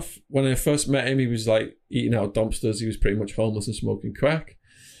and stuff. When I first met him, he was eating out of dumpsters. He was pretty much homeless and smoking crack.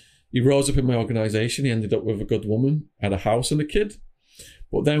 He rose up in my organisation. He ended up with a good woman, had a house and a kid.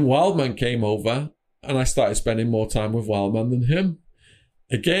 But then Wildman came over and I started spending more time with Wildman than him.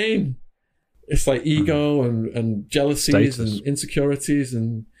 Again, it's ego and jealousies and insecurities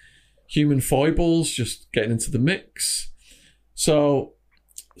and human foibles just getting into the mix. So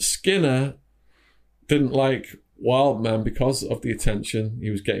Skinner didn't like Wildman because of the attention he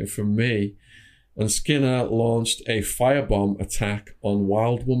was getting from me, and Skinner launched a firebomb attack on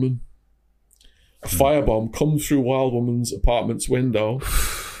Wild Woman. A firebomb comes through Wild Woman's apartment's window,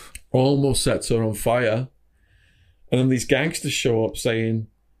 almost sets her on fire, and then these gangsters show up saying,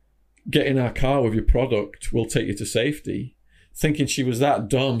 "Get in our car with your product, we'll take you to safety," thinking she was that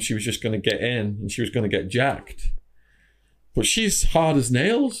dumb she was just going to get in and she was going to get jacked. But she's hard as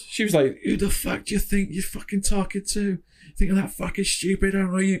nails. She was like, "Who the fuck do you think you're fucking talking to? You think I'm that fucking stupid? I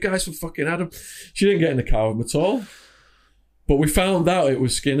don't know you guys from fucking Adam." She didn't get in the car with him at all. But we found out it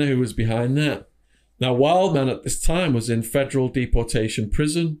was Skinner who was behind that. Now, Wildman at this time was in federal deportation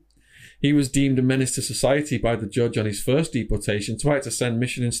prison. He was deemed a menace to society by the judge on his first deportation, so I had to send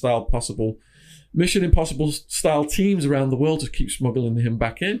Mission Impossible style teams around the world to keep smuggling him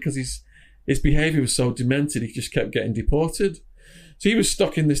back in because his behaviour was so demented, he just kept getting deported. So he was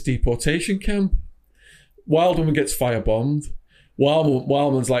stuck in this deportation camp. Wildman gets firebombed.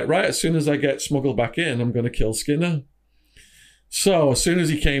 Wildman's like, right, as soon as I get smuggled back in, I'm going to kill Skinner. So as soon as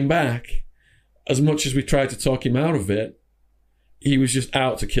he came back, as much as we tried to talk him out of it, he was just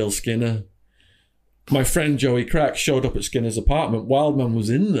out to kill Skinner. My friend Joey Crack showed up at Skinner's apartment. Wildman was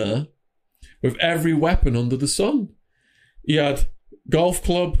in there with every weapon under the sun. He had golf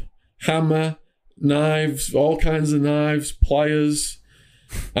club, hammer, knives, all kinds of knives, pliers.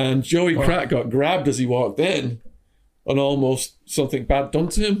 And Joey Crack got grabbed as he walked in and almost something bad done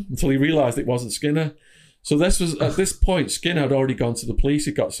to him until he realised it wasn't Skinner. So this was, at this point, Skinner had already gone to the police.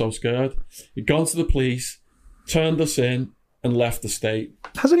 He got so scared. He'd gone to the police, turned us in, and left the state.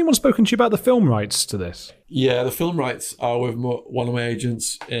 Has anyone spoken to you about the film rights to this? Yeah, the film rights are with one of my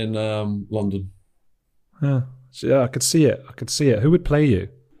agents in London. Yeah, I could see it. Who would play you?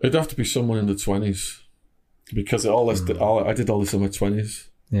 It'd have to be someone in the 20s because I did all this in my 20s.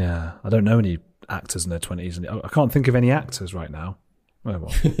 Yeah, I don't know any actors in their 20s, and I can't think of any actors right now. Oh,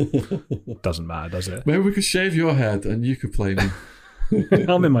 well, doesn't matter, does it? Maybe we could shave your head and you could play me.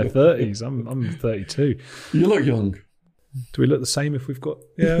 I'm in my 30s. I'm 32. You look young. Do we look the same if we've got...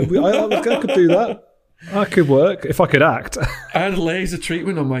 Yeah, I could do that. I could work if I could act. I had a laser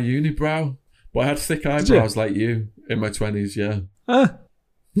treatment on my unibrow, but I had thick eyebrows like you in my 20s, yeah.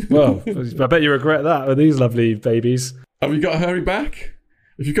 Well, I bet you regret that with these lovely babies. Have you got a hairy back?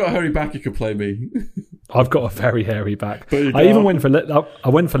 If you've got a hairy back, you could play me. I've got a very hairy back. I even went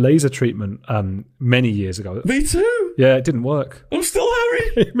for laser treatment many years ago. Me too. Yeah, it didn't work. I'm still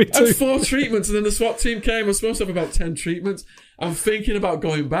hairy. Me too. I had 4 treatments, and then the SWAT team came. I was supposed to have about 10 treatments. I'm thinking about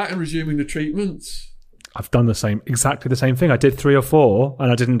going back and resuming the treatments. I've done exactly the same thing. I did 3 or 4,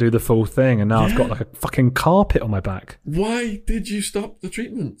 and I didn't do the full thing, and now I've got like a fucking carpet on my back. Why did you stop the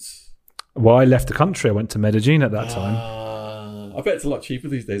treatments? Well, I left the country. I went to Medellin at that time. I bet it's a lot cheaper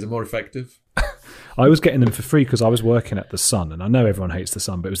these days and more effective. I was getting them for free because I was working at the Sun, and I know everyone hates the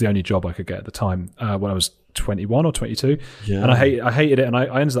Sun, but it was the only job I could get at the time when I was 21 or 22, Yeah. and I hated it, and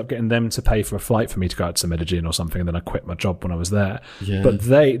I ended up getting them to pay for a flight for me to go out to Medellin or something, and then I quit my job when I was there. Yeah. But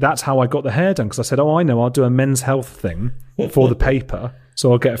that's how I got the hair done, because I said, I know, I'll do a men's health thing for the paper,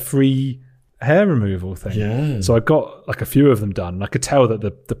 so I'll get a free hair removal thing. Yeah. So I got like a few of them done, and I could tell that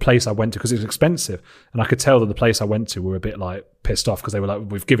the place I went to, because it was expensive, and I could tell that the place I went to were a bit like pissed off, because they were like,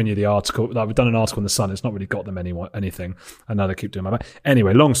 we've given you the article, like we've done an article in the Sun, it's not really got them anything, and now they keep doing my back.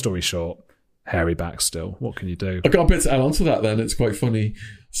 Anyway, long story short, hairy back still. What can you do? I got a bit to add on to that then. It's quite funny.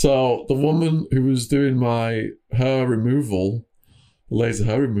 So the woman who was doing my hair removal, laser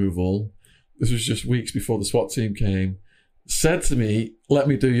hair removal, this was just weeks before the SWAT team came, said to me, let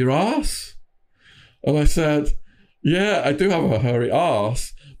me do your arse. And I said, yeah, I do have a hairy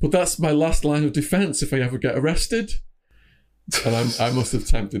arse, but that's my last line of defense if I ever get arrested. And I must have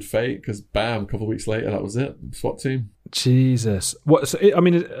tempted fate, because bam, a couple of weeks later, that was it. SWAT team. Jesus. What? So I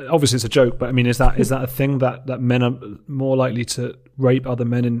mean, obviously it's a joke, but I mean, is that a thing that men are more likely to rape other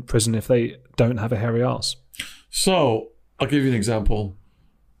men in prison if they don't have a hairy arse? So I'll give you an example.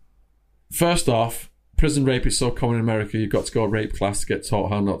 First off, prison rape is so common in America, you've got to go to rape class to get taught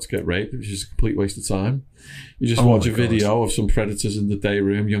how not to get raped, which is a complete waste of time. You just watch a video of some predators in the day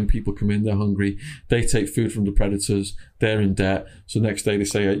room. Young people come in, they're hungry. They take food from the predators. They're in debt. So next day they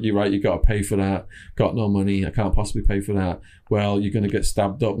say, you're right, you got to pay for that. Got no money. I can't possibly pay for that. Well, you're going to get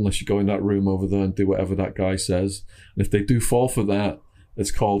stabbed up unless you go in that room over there and do whatever that guy says. And if they do fall for that, it's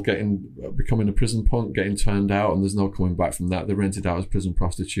called becoming a prison punk, getting turned out, and there's no coming back from that. They're rented out as prison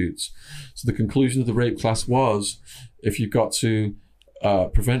prostitutes. So the conclusion of the rape class was, if you've got to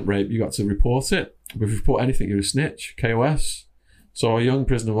prevent rape, you got to report it. But if you report anything, you're a snitch, KOS. So a young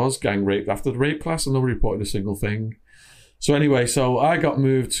prisoner was gang raped after the rape class, and nobody reported a single thing. So anyway, so I got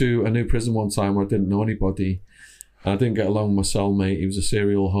moved to a new prison one time where I didn't know anybody. And I didn't get along with my cellmate. He was a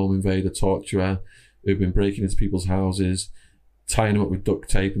serial home invader, torturer, who'd been breaking into people's houses, tying them up with duct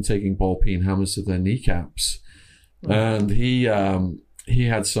tape and taking ball-peen hammers to their kneecaps. And he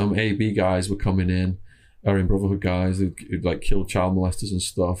had some AB guys were coming in, Aryan Brotherhood guys who'd like killed child molesters and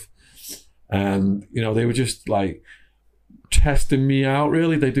stuff. And, you know, they were just like testing me out,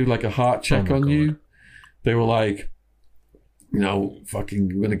 really. They do like a heart check on you. They were like, you know, fucking,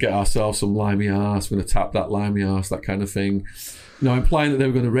 we're going to get ourselves some limey ass, we're going to tap that limey ass, that kind of thing. You know, implying that they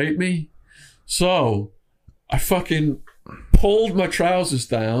were going to rape me. So I fucking pulled my trousers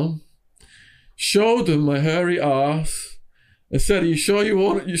down, showed them my hairy arse, and said, "Are you sure you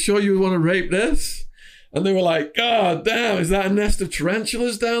want to rape this?" And they were like, "God damn, is that a nest of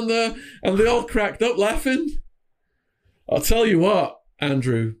tarantulas down there?" And they all cracked up laughing. I'll tell you what,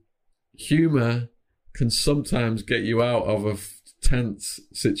 Andrew, humour can sometimes get you out of a tense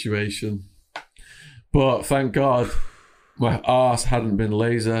situation. But thank God my arse hadn't been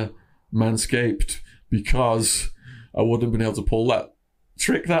laser manscaped, because I wouldn't have been able to pull that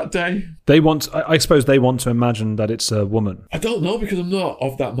trick that day. I suppose they want to imagine that it's a woman. I don't know, because I'm not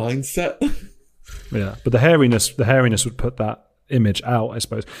of that mindset. Yeah, but the hairiness would put that image out, I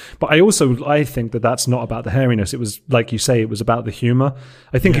suppose. But I think that that's not about the hairiness. It was, like you say, it was about the humour.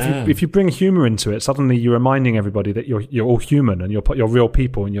 I think if you bring humour into it, suddenly you're reminding everybody that you're all human and you're real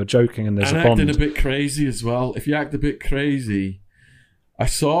people and you're joking and there's a bond. And acting a bit crazy as well. If you act a bit crazy, I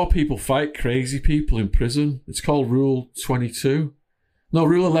saw people fight crazy people in prison. It's called Rule 22. No,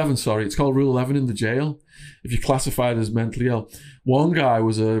 Rule 11, sorry. It's called Rule 11 in the jail. If you're classified as mentally ill. One guy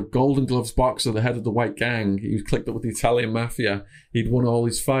was a Golden Gloves boxer, the head of the white gang. He was clicked up with the Italian mafia. He'd won all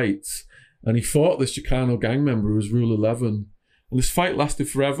his fights. And he fought this Chicano gang member who was Rule 11. And this fight lasted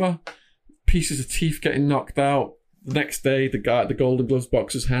forever. Pieces of teeth getting knocked out. The next day, the Golden Gloves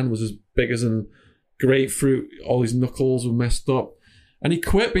boxer's hand was as big as a grapefruit. All his knuckles were messed up. And he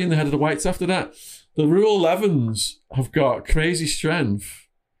quit being the head of the whites after that. The Rule 11s have got crazy strength.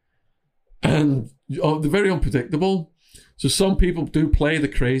 And they're very unpredictable. So some people do play the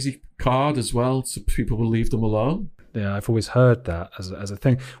crazy card as well, so people will leave them alone. Yeah, I've always heard that as a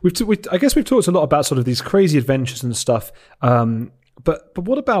thing. I guess we've talked a lot about sort of these crazy adventures and stuff. But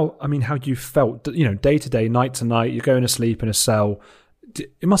what about, I mean, how you felt, you know, day to day, night to night, you're going to sleep in a cell.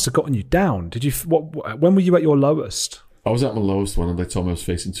 It must have gotten you down. When were you at your lowest? I was at my lowest one, and they told me I was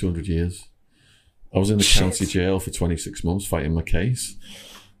facing 200 years. I was in the county jail for 26 months fighting my case.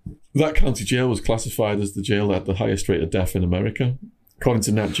 That county jail was classified as the jail that had the highest rate of death in America. According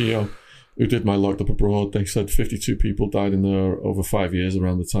to Nat Geo, who did my Locked Up Abroad, they said 52 people died in there over 5 years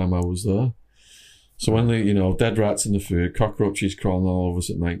around the time I was there. So when they, you know, dead rats in the food, cockroaches crawling all over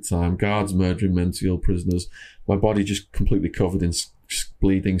us at night time, guards murdering mentally ill prisoners, my body just completely covered in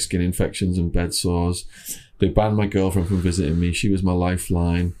bleeding, skin infections and bed sores. They banned my girlfriend from visiting me. She was my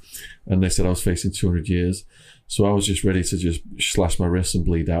lifeline. And they said I was facing 200 years. So I was just ready to just slash my wrists and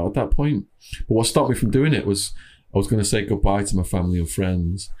bleed out at that point. But what stopped me from doing it was I was going to say goodbye to my family and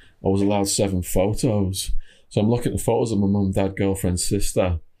friends. I was allowed 7 photos. So I'm looking at the photos of my mum, dad, girlfriend,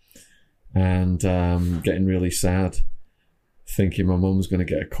 sister, and getting really sad, thinking my mum's going to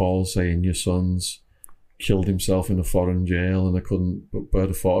get a call saying your son's killed himself in a foreign jail, and I couldn't bear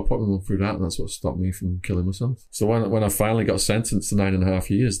the thought. I put my mum through that, and that's what stopped me from killing myself. So when I finally got sentenced to 9.5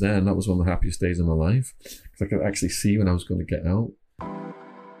 years, then that was one of the happiest days of my life, because I could actually see when I was going to get out.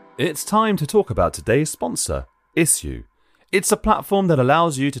 It's time to talk about today's sponsor, Issuu. It's a platform that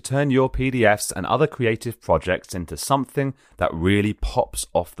allows you to turn your PDFs and other creative projects into something that really pops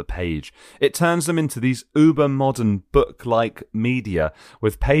off the page. It turns them into these uber-modern book-like media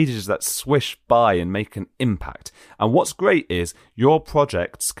with pages that swish by and make an impact. And what's great is your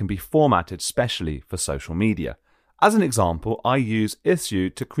projects can be formatted specially for social media. As an example, I use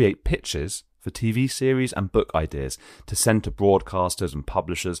Issuu to create pitches for TV series and book ideas to send to broadcasters and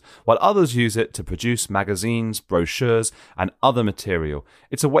publishers, while others use it to produce magazines, brochures, and other material.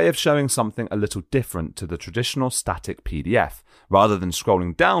 It's a way of showing something a little different to the traditional static PDF. Rather than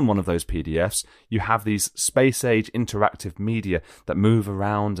scrolling down one of those PDFs, you have these space-age interactive media that move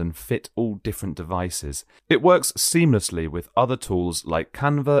around and fit all different devices. It works seamlessly with other tools like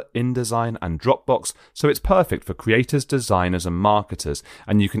Canva, InDesign, and Dropbox, so it's perfect for creators, designers, and marketers,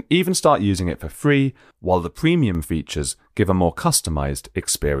 and you can even start using it for free, while the premium features give a more customized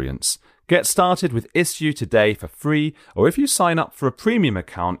experience. Get started with Issuu today for free, or if you sign up for a premium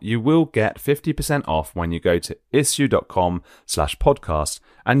account, you will get 50% off when you go to issuu.com/podcast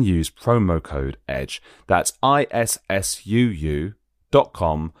and use promo code EDGE. That's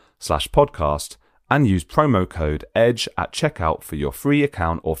issuu.com/podcast and use promo code EDGE at checkout for your free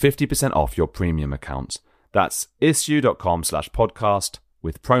account or 50% off your premium account. That's issuu.com/podcast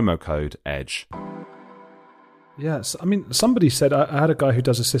with promo code EDGE. Yes, I mean, somebody said, I had a guy who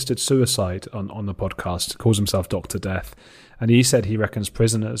does assisted suicide on the podcast, calls himself Dr. Death, and he said he reckons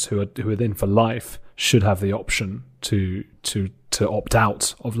prisoners who are in for life should have the option to opt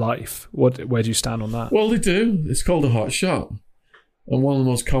out of life. Where do you stand on that? Well, they do. It's called a hot shot. And one of the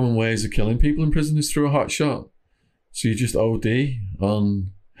most common ways of killing people in prison is through a hot shot. So you just OD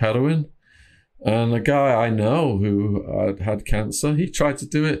on heroin. And a guy I know who had cancer, he tried to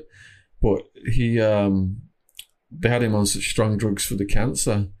do it, but they had him on such strong drugs for the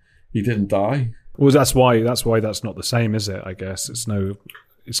cancer, he didn't die. Well, that's why that's not the same, is it? I guess it's no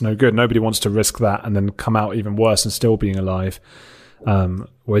good. Nobody wants to risk that and then come out even worse and still being alive.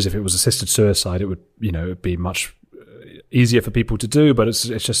 Whereas if it was assisted suicide, it would it'd be much easier for people to do. But it's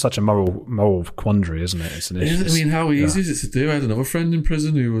just such a moral quandary, isn't it? It's an issue. I mean, how easy is it to do? I had another friend in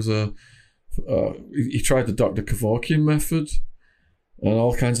prison who was he tried the Dr. Kevorkian method. And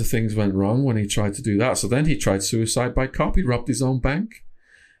all kinds of things went wrong when he tried to do that. So then he tried suicide by cop. He robbed his own bank.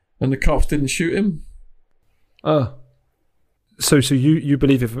 And the cops didn't shoot him. So you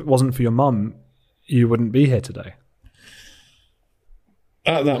believe if it wasn't for your mum, you wouldn't be here today?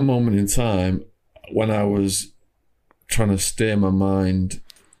 At that moment in time, when I was trying to steer my mind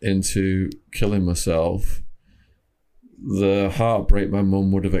into killing myself, the heartbreak my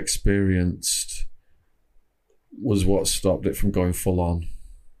mum would have experienced was what stopped it from going full on.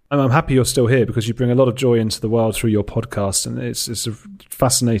 I'm happy you're still here because you bring a lot of joy into the world through your podcast, and it's a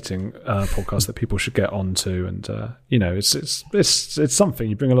fascinating podcast that people should get onto. And it's something.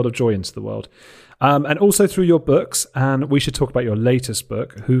 You bring a lot of joy into the world, and also through your books. And we should talk about your latest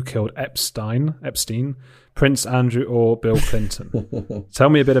book, Who Killed Epstein, Prince Andrew or Bill Clinton? Tell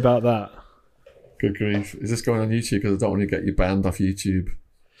me a bit about that. Good grief! Is this going on YouTube? Because I don't want to get you banned off YouTube.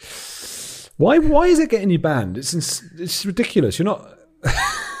 Why is it getting you banned? It's ridiculous. You're not.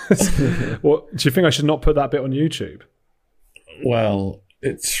 What, do you think I should not put that bit on YouTube? Well,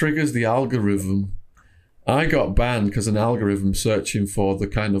 it triggers the algorithm. I got banned because an algorithm searching for the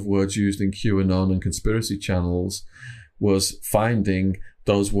kind of words used in QAnon and conspiracy channels was finding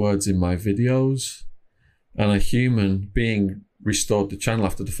those words in my videos. And a human being restored the channel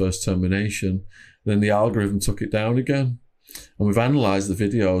after the first termination. Then the algorithm took it down again. And we've analysed the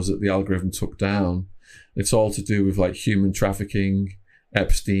videos that the algorithm took down. It's all to do with like human trafficking,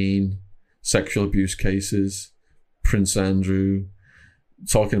 Epstein, sexual abuse cases, Prince Andrew,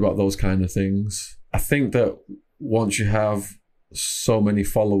 talking about those kind of things. I think that once you have so many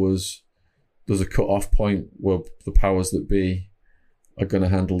followers, there's a cut-off point where the powers that be are going to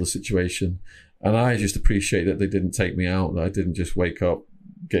handle the situation. And I just appreciate that they didn't take me out, that I didn't just wake up,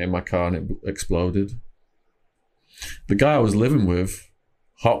 get in my car and it exploded. The guy I was living with,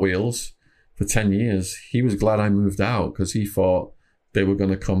 Hot Wheels, for 10 years, he was glad I moved out because he thought they were going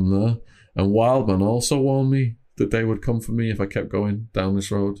to come there. And Wildman also warned me that they would come for me if I kept going down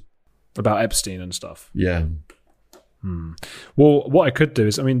this road. About Epstein and stuff. Yeah. Well, what I could do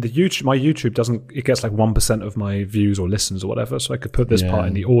is, I mean, my YouTube doesn't, it gets like 1% of my views or listens or whatever, so I could put this part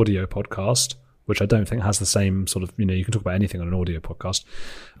in the audio podcast, which I don't think has the same sort of, you can talk about anything on an audio podcast,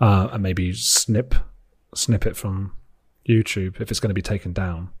 and maybe snip it from YouTube if it's going to be taken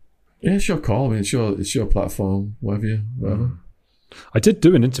down. Yeah, it's your call. I mean, it's your platform, whatever. I did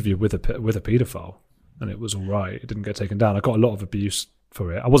do an interview with a paedophile, and it was all right. It didn't get taken down. I got a lot of abuse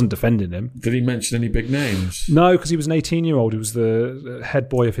for it. I wasn't defending him. Did he mention any big names? No, because he was an 18-year-old. He was the head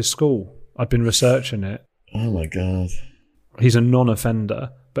boy of his school. I'd been researching it. Oh my God. He's a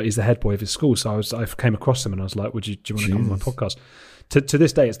non-offender, but he's the head boy of his school. So I came across him and I was like, do you want to come on my podcast? To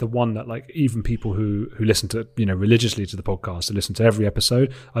this day, it's the one that, like, even people who listen to, religiously to the podcast, who listen to every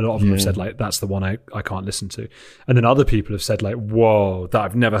episode, a lot of them have said, like, that's the one I can't listen to. And then other people have said, like, whoa, that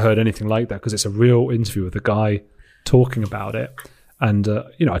I've never heard anything like that, because it's a real interview with a guy talking about it. And,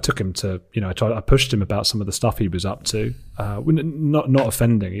 I took him to, I pushed him about some of the stuff he was up to, not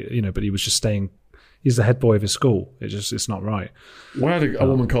offending, but he was just staying. He's the head boy of his school. It's not right. We had a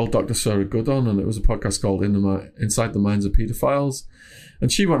woman called Dr. Sarah Good on, and it was a podcast called Inside the Minds of Pedophiles.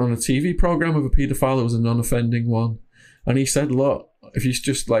 And she went on a TV program with a pedophile. It was a non-offending one. And he said, look, if you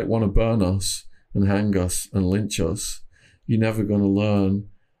just like want to burn us and hang us and lynch us, you're never going to learn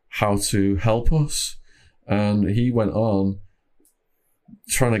how to help us. And he went on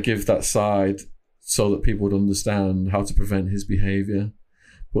trying to give that side so that people would understand how to prevent his behavior.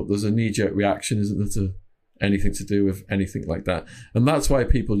 But there's a knee-jerk reaction, isn't there, to anything to do with anything like that. And that's why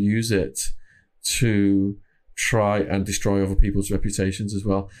people use it to try and destroy other people's reputations as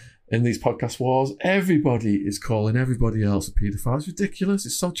well. In these podcast wars, everybody is calling everybody else a paedophile. It's ridiculous.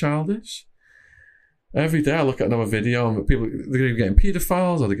 It's so childish. Every day I look at another video and people, they're getting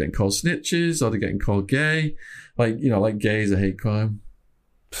paedophiles, or they're getting called snitches, or they're getting called gay. Like gay is a hate crime.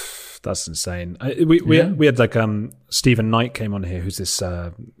 That's insane. We had like Stephen Knight came on here, who's this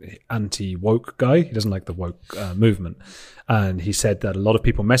anti-woke guy. He doesn't like the woke movement, and he said that a lot of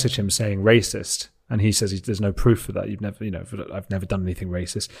people message him saying racist, and he says there's no proof for that. I've never done anything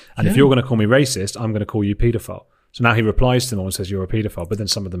racist, and if you're going to call me racist, I'm going to call you paedophile. So now he replies to them and says you're a paedophile, but then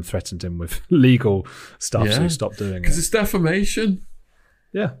some of them threatened him with legal stuff, so he stopped doing it. Because it's defamation.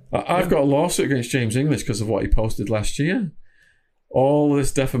 Yeah, I've got a lawsuit against James English because of what he posted last year. All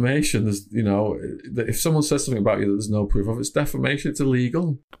this defamation, there's, if someone says something about you that there's no proof of, it's defamation, it's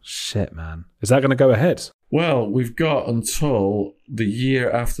illegal. Shit, man. Is that going to go ahead? Well, we've got until the year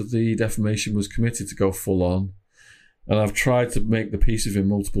after the defamation was committed to go full on. And I've tried to make the peace with him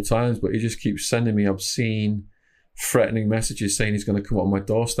multiple times, but he just keeps sending me obscene, threatening messages saying he's going to come on my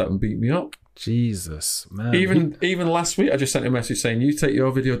doorstep and beat me up. Jesus, man. Even last week, I just sent him a message saying, you take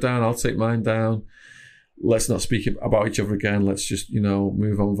your video down, I'll take mine down. Let's not speak about each other again. Let's just,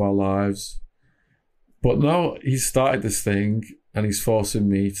 move on with our lives. But no, he's started this thing and he's forcing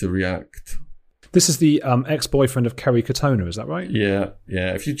me to react. This is the ex-boyfriend of Kerry Katona, is that right? Yeah.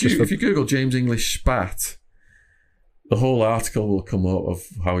 If you Google James English spat, the whole article will come up of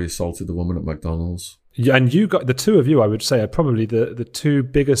how he assaulted the woman at McDonald's. Yeah, and you got the two of you, I would say, are probably the two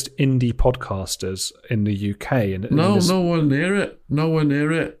biggest indie podcasters in the UK. And nowhere near it. Nowhere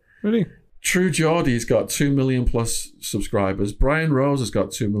near it. Really? True Geordie's got 2 million plus subscribers. Brian Rose has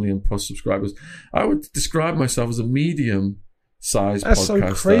got 2 million plus subscribers. I would describe myself as a medium-sized podcaster. That's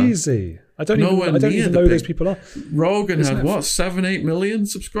so crazy. I don't even know who those people are. Rogan had 7-8 million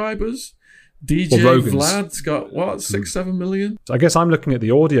subscribers. DJ Vlad's got 6-7 million. So I guess I'm looking at the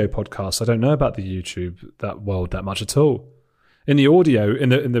audio podcast. I don't know about the YouTube world that much at all. In the audio, in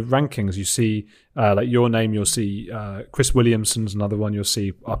the rankings, you see like your name. You'll see Chris Williamson's another one. You'll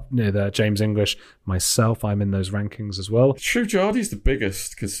see up near there James English. Myself, I'm in those rankings as well. True Geordie's the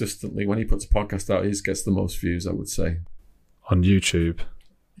biggest consistently. When he puts a podcast out, he gets the most views, I would say, on YouTube.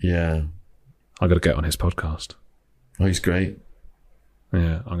 Yeah, I got to get on his podcast. Oh, he's great.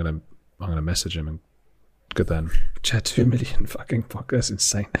 Yeah, I'm gonna message him and good then. 2 million fucking fuck. That's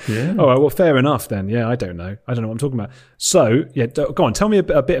insane. Yeah. All right. Well, fair enough then. Yeah, I don't know what I'm talking about. So yeah, go on. Tell me a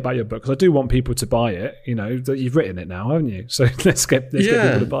bit about your book, because I do want people to buy it. You've written it now, haven't you? So let's get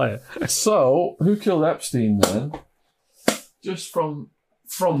people to buy it. So Who Killed Epstein then? Just from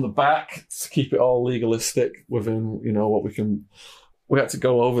the back to keep it all legalistic within what we can. We had to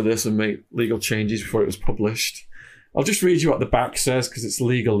go over this and make legal changes before it was published. I'll just read you what the back says because it's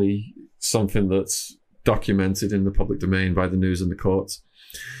legally something that's documented in the public domain by the news and the courts.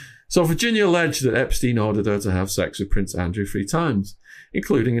 So Virginia alleged that Epstein ordered her to have sex with Prince Andrew 3 times,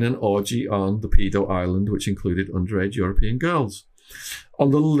 including in an orgy on the pedo island, which included underage European girls.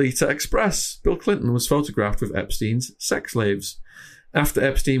 On the Lolita Express, Bill Clinton was photographed with Epstein's sex slaves. After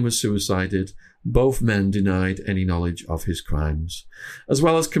Epstein was suicided, both men denied any knowledge of his crimes. As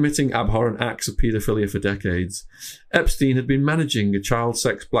well as committing abhorrent acts of paedophilia for decades, Epstein had been managing a child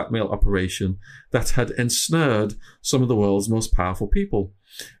sex blackmail operation that had ensnared some of the world's most powerful people,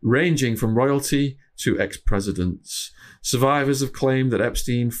 ranging from royalty to ex-presidents. Survivors have claimed that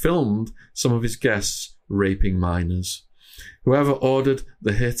Epstein filmed some of his guests raping minors. Whoever ordered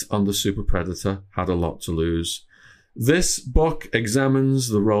the hit on the super predator had a lot to lose. This book examines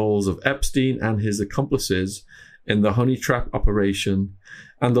the roles of Epstein and his accomplices in the honey trap operation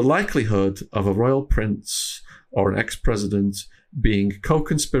and the likelihood of a royal prince or an ex-president being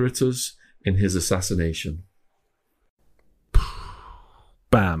co-conspirators in his assassination.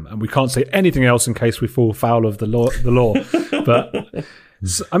 Bam. And we can't say anything else in case we fall foul of the law. But,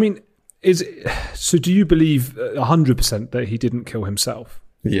 so, I mean, so do you believe 100% that he didn't kill himself?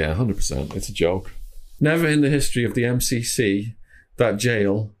 Yeah, 100%. It's a joke. Never in the history of the MCC, that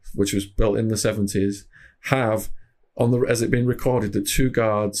jail, which was built in the 70s, has it been recorded that 2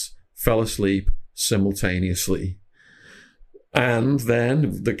 guards fell asleep simultaneously. And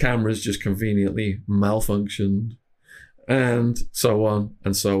then the cameras just conveniently malfunctioned. And so on,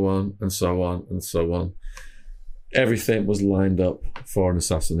 and so on, and so on, and so on. Everything was lined up for an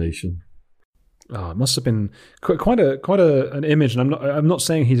assassination. Oh, it must have been quite an image, and I'm not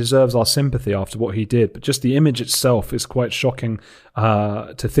saying he deserves our sympathy after what he did, but just the image itself is quite shocking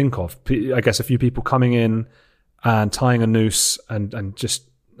to think of. I guess a few people coming in and tying a noose and just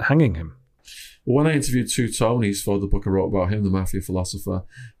hanging him. When I interviewed 2 Tonys for the book I wrote about him, The Mafia Philosopher,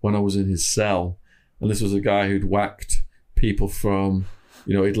 when I was in his cell, and this was a guy who'd whacked people from,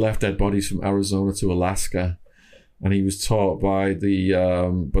 he'd left dead bodies from Arizona to Alaska. And he was taught by the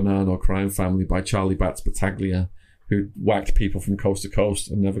Bonanno crime family, by Charlie Batts Battaglia, who whacked people from coast to coast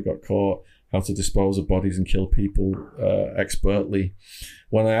and never got caught, how to dispose of bodies and kill people expertly.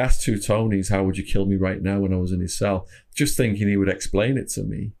 When I asked 2 Tonys, how would you kill me right now when I was in his cell, just thinking he would explain it to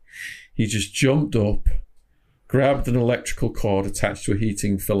me, he just jumped up, grabbed an electrical cord attached to a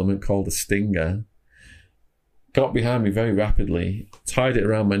heating filament called a stinger, got behind me very rapidly, tied it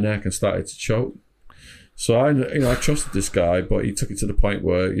around my neck and started to choke. So I trusted this guy, but he took it to the point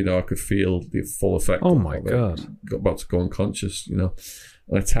where, I could feel the full effect. Oh my God. Got about to go unconscious, and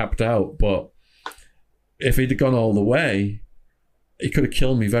I tapped out. But if he'd have gone all the way, he could have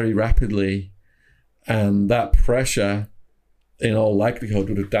killed me very rapidly. And that pressure, in all likelihood,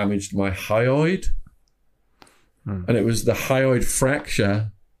 would have damaged my hyoid. And it was the hyoid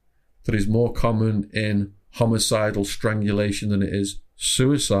fracture that is more common in homicidal strangulation than it is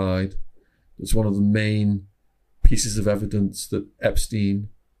suicide. It's one of the main pieces of evidence that Epstein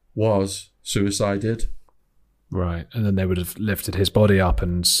was suicided. Right, and then they would have lifted his body up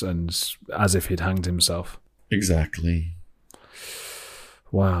and as if he'd hanged himself. Exactly.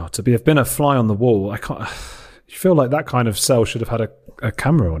 Wow, to have been a fly on the wall, you feel like that kind of cell should have had a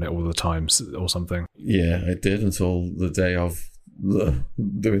camera on it all the time or something. Yeah, it did until the day of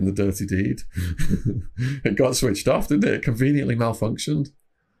doing the dirty deed. It got switched off, didn't it? It conveniently malfunctioned.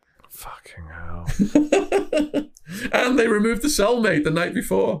 Fucking hell. And they removed the cellmate the night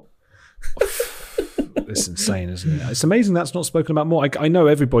before. It's insane, isn't it? It's amazing that's not spoken about more. I know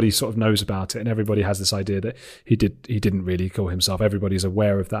everybody sort of knows about it, and everybody has this idea that he didn't really kill himself. Everybody's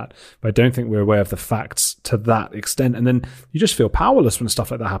aware of that, but I don't think we're aware of the facts to that extent. And then you just feel powerless when stuff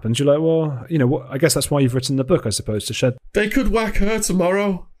like that happens. You're like, well, I guess that's why you've written the book, I suppose, to shed. They could whack her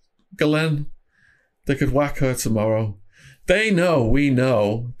tomorrow, Glenn. They could whack her tomorrow. They know, we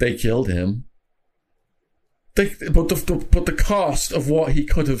know, they killed him. But the cost of what he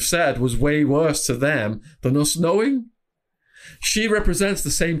could have said was way worse to them than us knowing. She represents the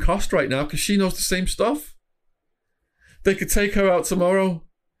same cost right now because she knows the same stuff. They could take her out tomorrow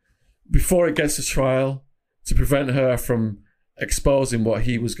before it gets to trial to prevent her from exposing what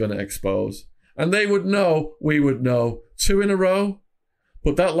he was going to expose. And they would know, we would know, 2 in a row.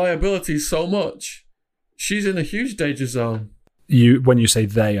 But that liability is so much. She's in a huge danger zone. When you say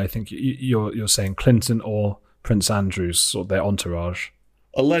they, I think you're saying Clinton or Prince Andrew's or their entourage.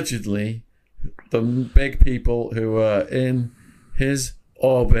 Allegedly, the big people who are in his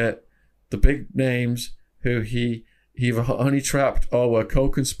orbit, the big names who he either honey trapped or were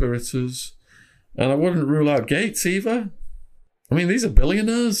co-conspirators. And I wouldn't rule out Gates either. I mean, these are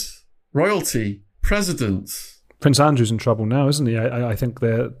billionaires, royalty, presidents. Prince Andrew's in trouble now, isn't he? I think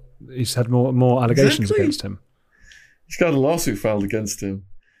he's had more allegations against him. He's got a lawsuit filed against him.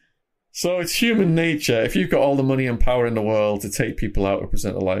 So it's human nature. If you've got all the money and power in the world to take people out who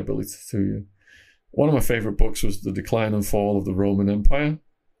present a liability to you. One of my favourite books was The Decline and Fall of the Roman Empire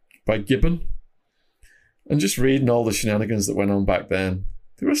by Gibbon. And just reading all the shenanigans that went on back then.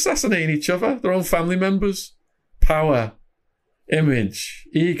 They were assassinating each other, their own family members. Power, image,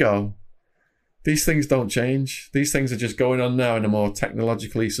 ego. These things don't change. These things are just going on now in a more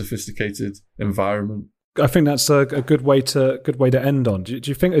technologically sophisticated environment. I think that's a good way to end on. Do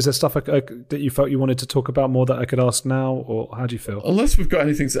you think, is there stuff that you felt you wanted to talk about more that I could ask now, or how do you feel? Unless we've got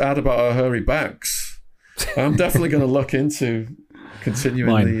anything to add about our hairy backs, I'm definitely going to look into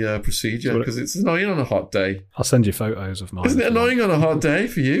continuing the procedure, because it's annoying on a hot day. I'll send you photos of mine. Isn't it annoying on a hot day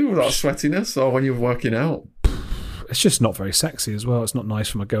for you without sweatiness, or when you're working out? It's just not very sexy as well. It's not nice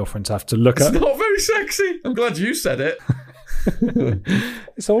for my girlfriend to have to look at. It's not very sexy. I'm glad you said it.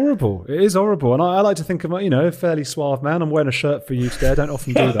 It's horrible. It is horrible. And I like to think of, a fairly suave man. I'm wearing a shirt for you today. I don't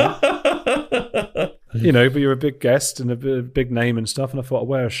often do that. But you're a big guest and a big name and stuff. And I thought I'd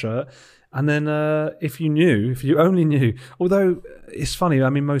wear a shirt. And then if you only knew, although it's funny, I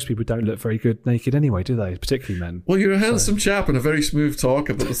mean, most people don't look very good naked anyway, do they? Particularly men. Well, you're a handsome chap and a very smooth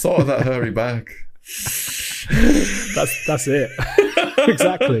talker, but the thought of that hairy back. That's it.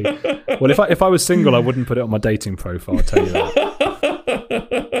 Exactly. Well, if I was single, I wouldn't put it on my dating profile, I'll tell you that.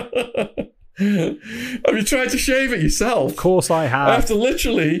 Have you tried to shave it yourself? Of course I have. I have to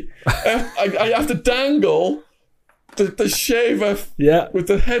literally, I have to dangle the shaver with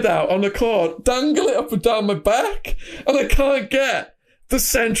the head out on the cord, dangle it up and down my back, and I can't get the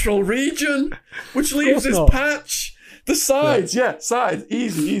central region, which leaves this patch. The sides, sides,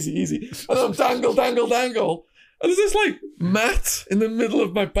 easy. And I'm dangle. And there's this mat in the middle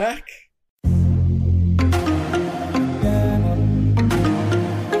of my back.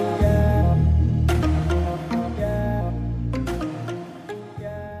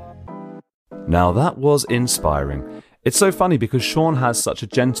 Now that was inspiring. It's so funny because Sean has such a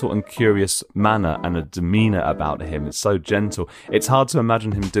gentle and curious manner and a demeanour about him. It's so gentle. It's hard to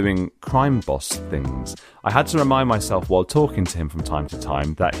imagine him doing crime boss things. I had to remind myself while talking to him from time to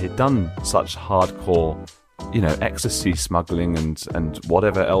time that he'd done such hardcore, ecstasy smuggling and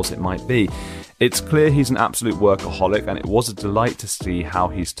whatever else it might be. It's clear he's an absolute workaholic, and it was a delight to see how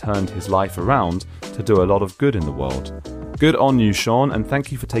he's turned his life around to do a lot of good in the world. Good on you, Sean, and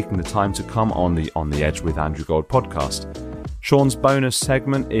thank you for taking the time to come on the On the Edge with Andrew Gold podcast. Sean's bonus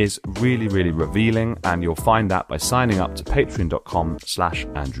segment is really, really revealing, and you'll find that by signing up to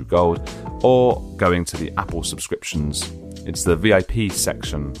patreon.com/Andrew Gold or going to the Apple subscriptions. It's the VIP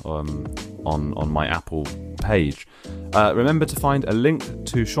section on my Apple page. Remember to find a link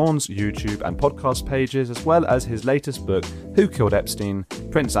to Sean's YouTube and podcast pages, as well as his latest book, Who Killed Epstein,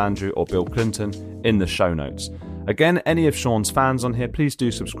 Prince Andrew or Bill Clinton, in the show notes. Again, any of Sean's fans on here, please do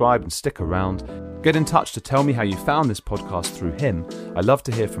subscribe and stick around. Get in touch to tell me how you found this podcast through him. I love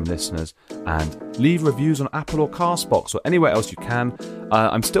to hear from listeners, and leave reviews on Apple or Castbox or anywhere else you can.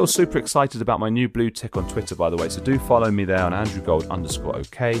 I'm still super excited about my new blue tick on Twitter, by the way, so do follow me there on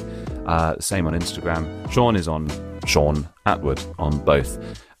AndrewGold_OK. Same on Instagram. Sean is on Sean Atwood on both.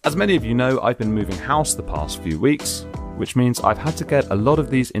 As many of you know, I've been moving house the past few weeks, which means I've had to get a lot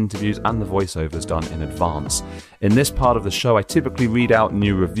of these interviews and the voiceovers done in advance. In this part of the show, I typically read out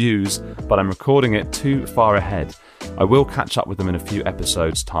new reviews, but I'm recording it too far ahead. I will catch up with them in a few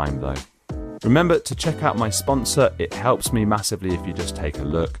episodes' time, though. Remember to check out my sponsor. It helps me massively if you just take a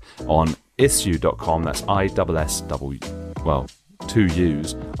look on issuu.com. That's two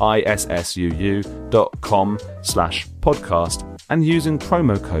U's, issuu.com/podcast, and using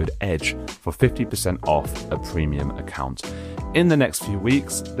promo code EDGE for 50% off a premium account. In the next few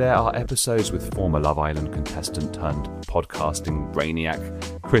weeks, there are episodes with former Love Island contestant turned podcasting brainiac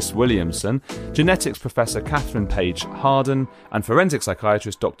Chris Williamson, genetics professor Catherine Page Harden, and forensic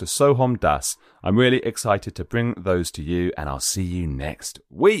psychiatrist Dr. Sohom Das. I'm really excited to bring those to you, and I'll see you next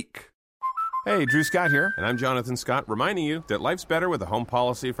week. Hey, Drew Scott here, and I'm Jonathan Scott, reminding you that life's better with a home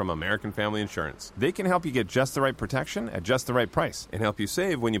policy from American Family Insurance. They can help you get just the right protection at just the right price and help you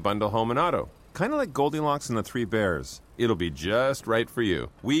save when you bundle home and auto. Kind of like Goldilocks and the Three Bears. It'll be just right for you.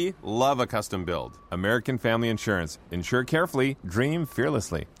 We love a custom build. American Family Insurance. Insure carefully, dream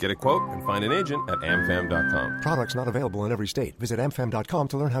fearlessly. Get a quote and find an agent at amfam.com. Products not available in every state. Visit amfam.com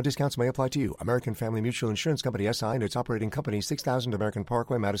to learn how discounts may apply to you. American Family Mutual Insurance Company, S.I. and its operating company, 6000 American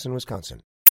Parkway, Madison, Wisconsin.